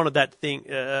she wanted that thing,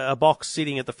 a box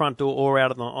sitting at the front door or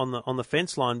out on the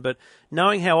fence line. But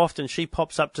knowing how often she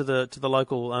pops up to the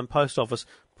local post office,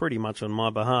 pretty much on my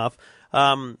behalf,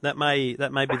 that may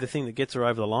be the thing that gets her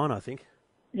over the line, I think.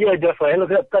 Yeah, definitely. And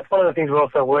look, that's one of the things we're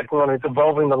also working on, is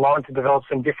evolving the line to develop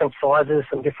some different sizes,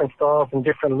 some different styles and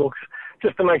different looks,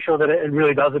 just to make sure that it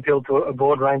really does appeal to a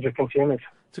broad range of consumers.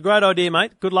 It's a great idea,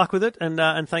 mate. Good luck with it,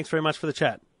 and thanks very much for the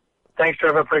chat. Thanks,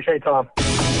 Trevor. Appreciate your time.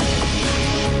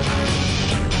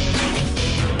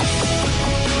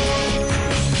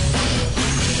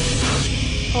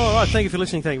 All right, thank you for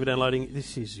listening. Thank you for downloading.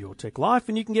 This is Your Tech Life,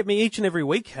 and you can get me each and every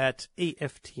week at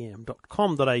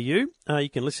eftm.com.au. You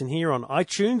can listen here on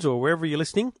iTunes or wherever you're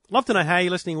listening. Love to know how you're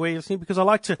listening, where you're listening, because I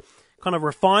like to kind of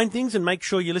refine things and make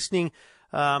sure you're listening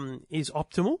is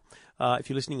optimal. If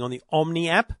you're listening on the Omni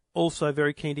app, also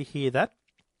very keen to hear that,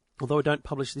 although I don't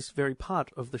publish this very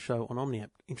part of the show on Omni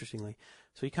app, interestingly.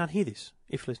 So you can't hear this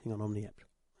if listening on Omni app.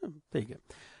 There you go.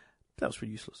 That was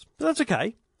pretty useless. But that's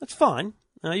okay. That's fine.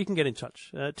 You can get in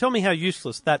touch. Tell me how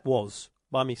useless that was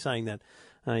by me saying that.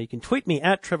 You can tweet me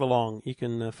at Trevor Long. You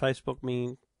can Facebook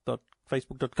me,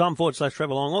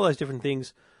 facebook.com/Trevor Long, all those different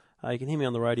things. You can hear me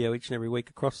on the radio each and every week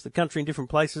across the country in different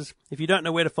places. If you don't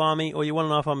know where to find me, or you want to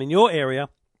know if I'm in your area,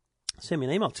 send me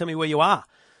an email. Tell me where you are,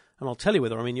 and I'll tell you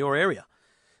whether I'm in your area.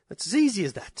 It's as easy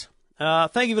as that.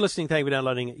 Thank you for listening. Thank you for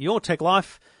downloading Your Tech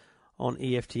Life on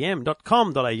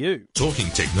EFTM.com.au. Talking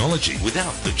technology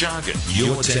without the jargon.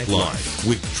 Your Tech Life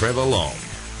with Trevor Long.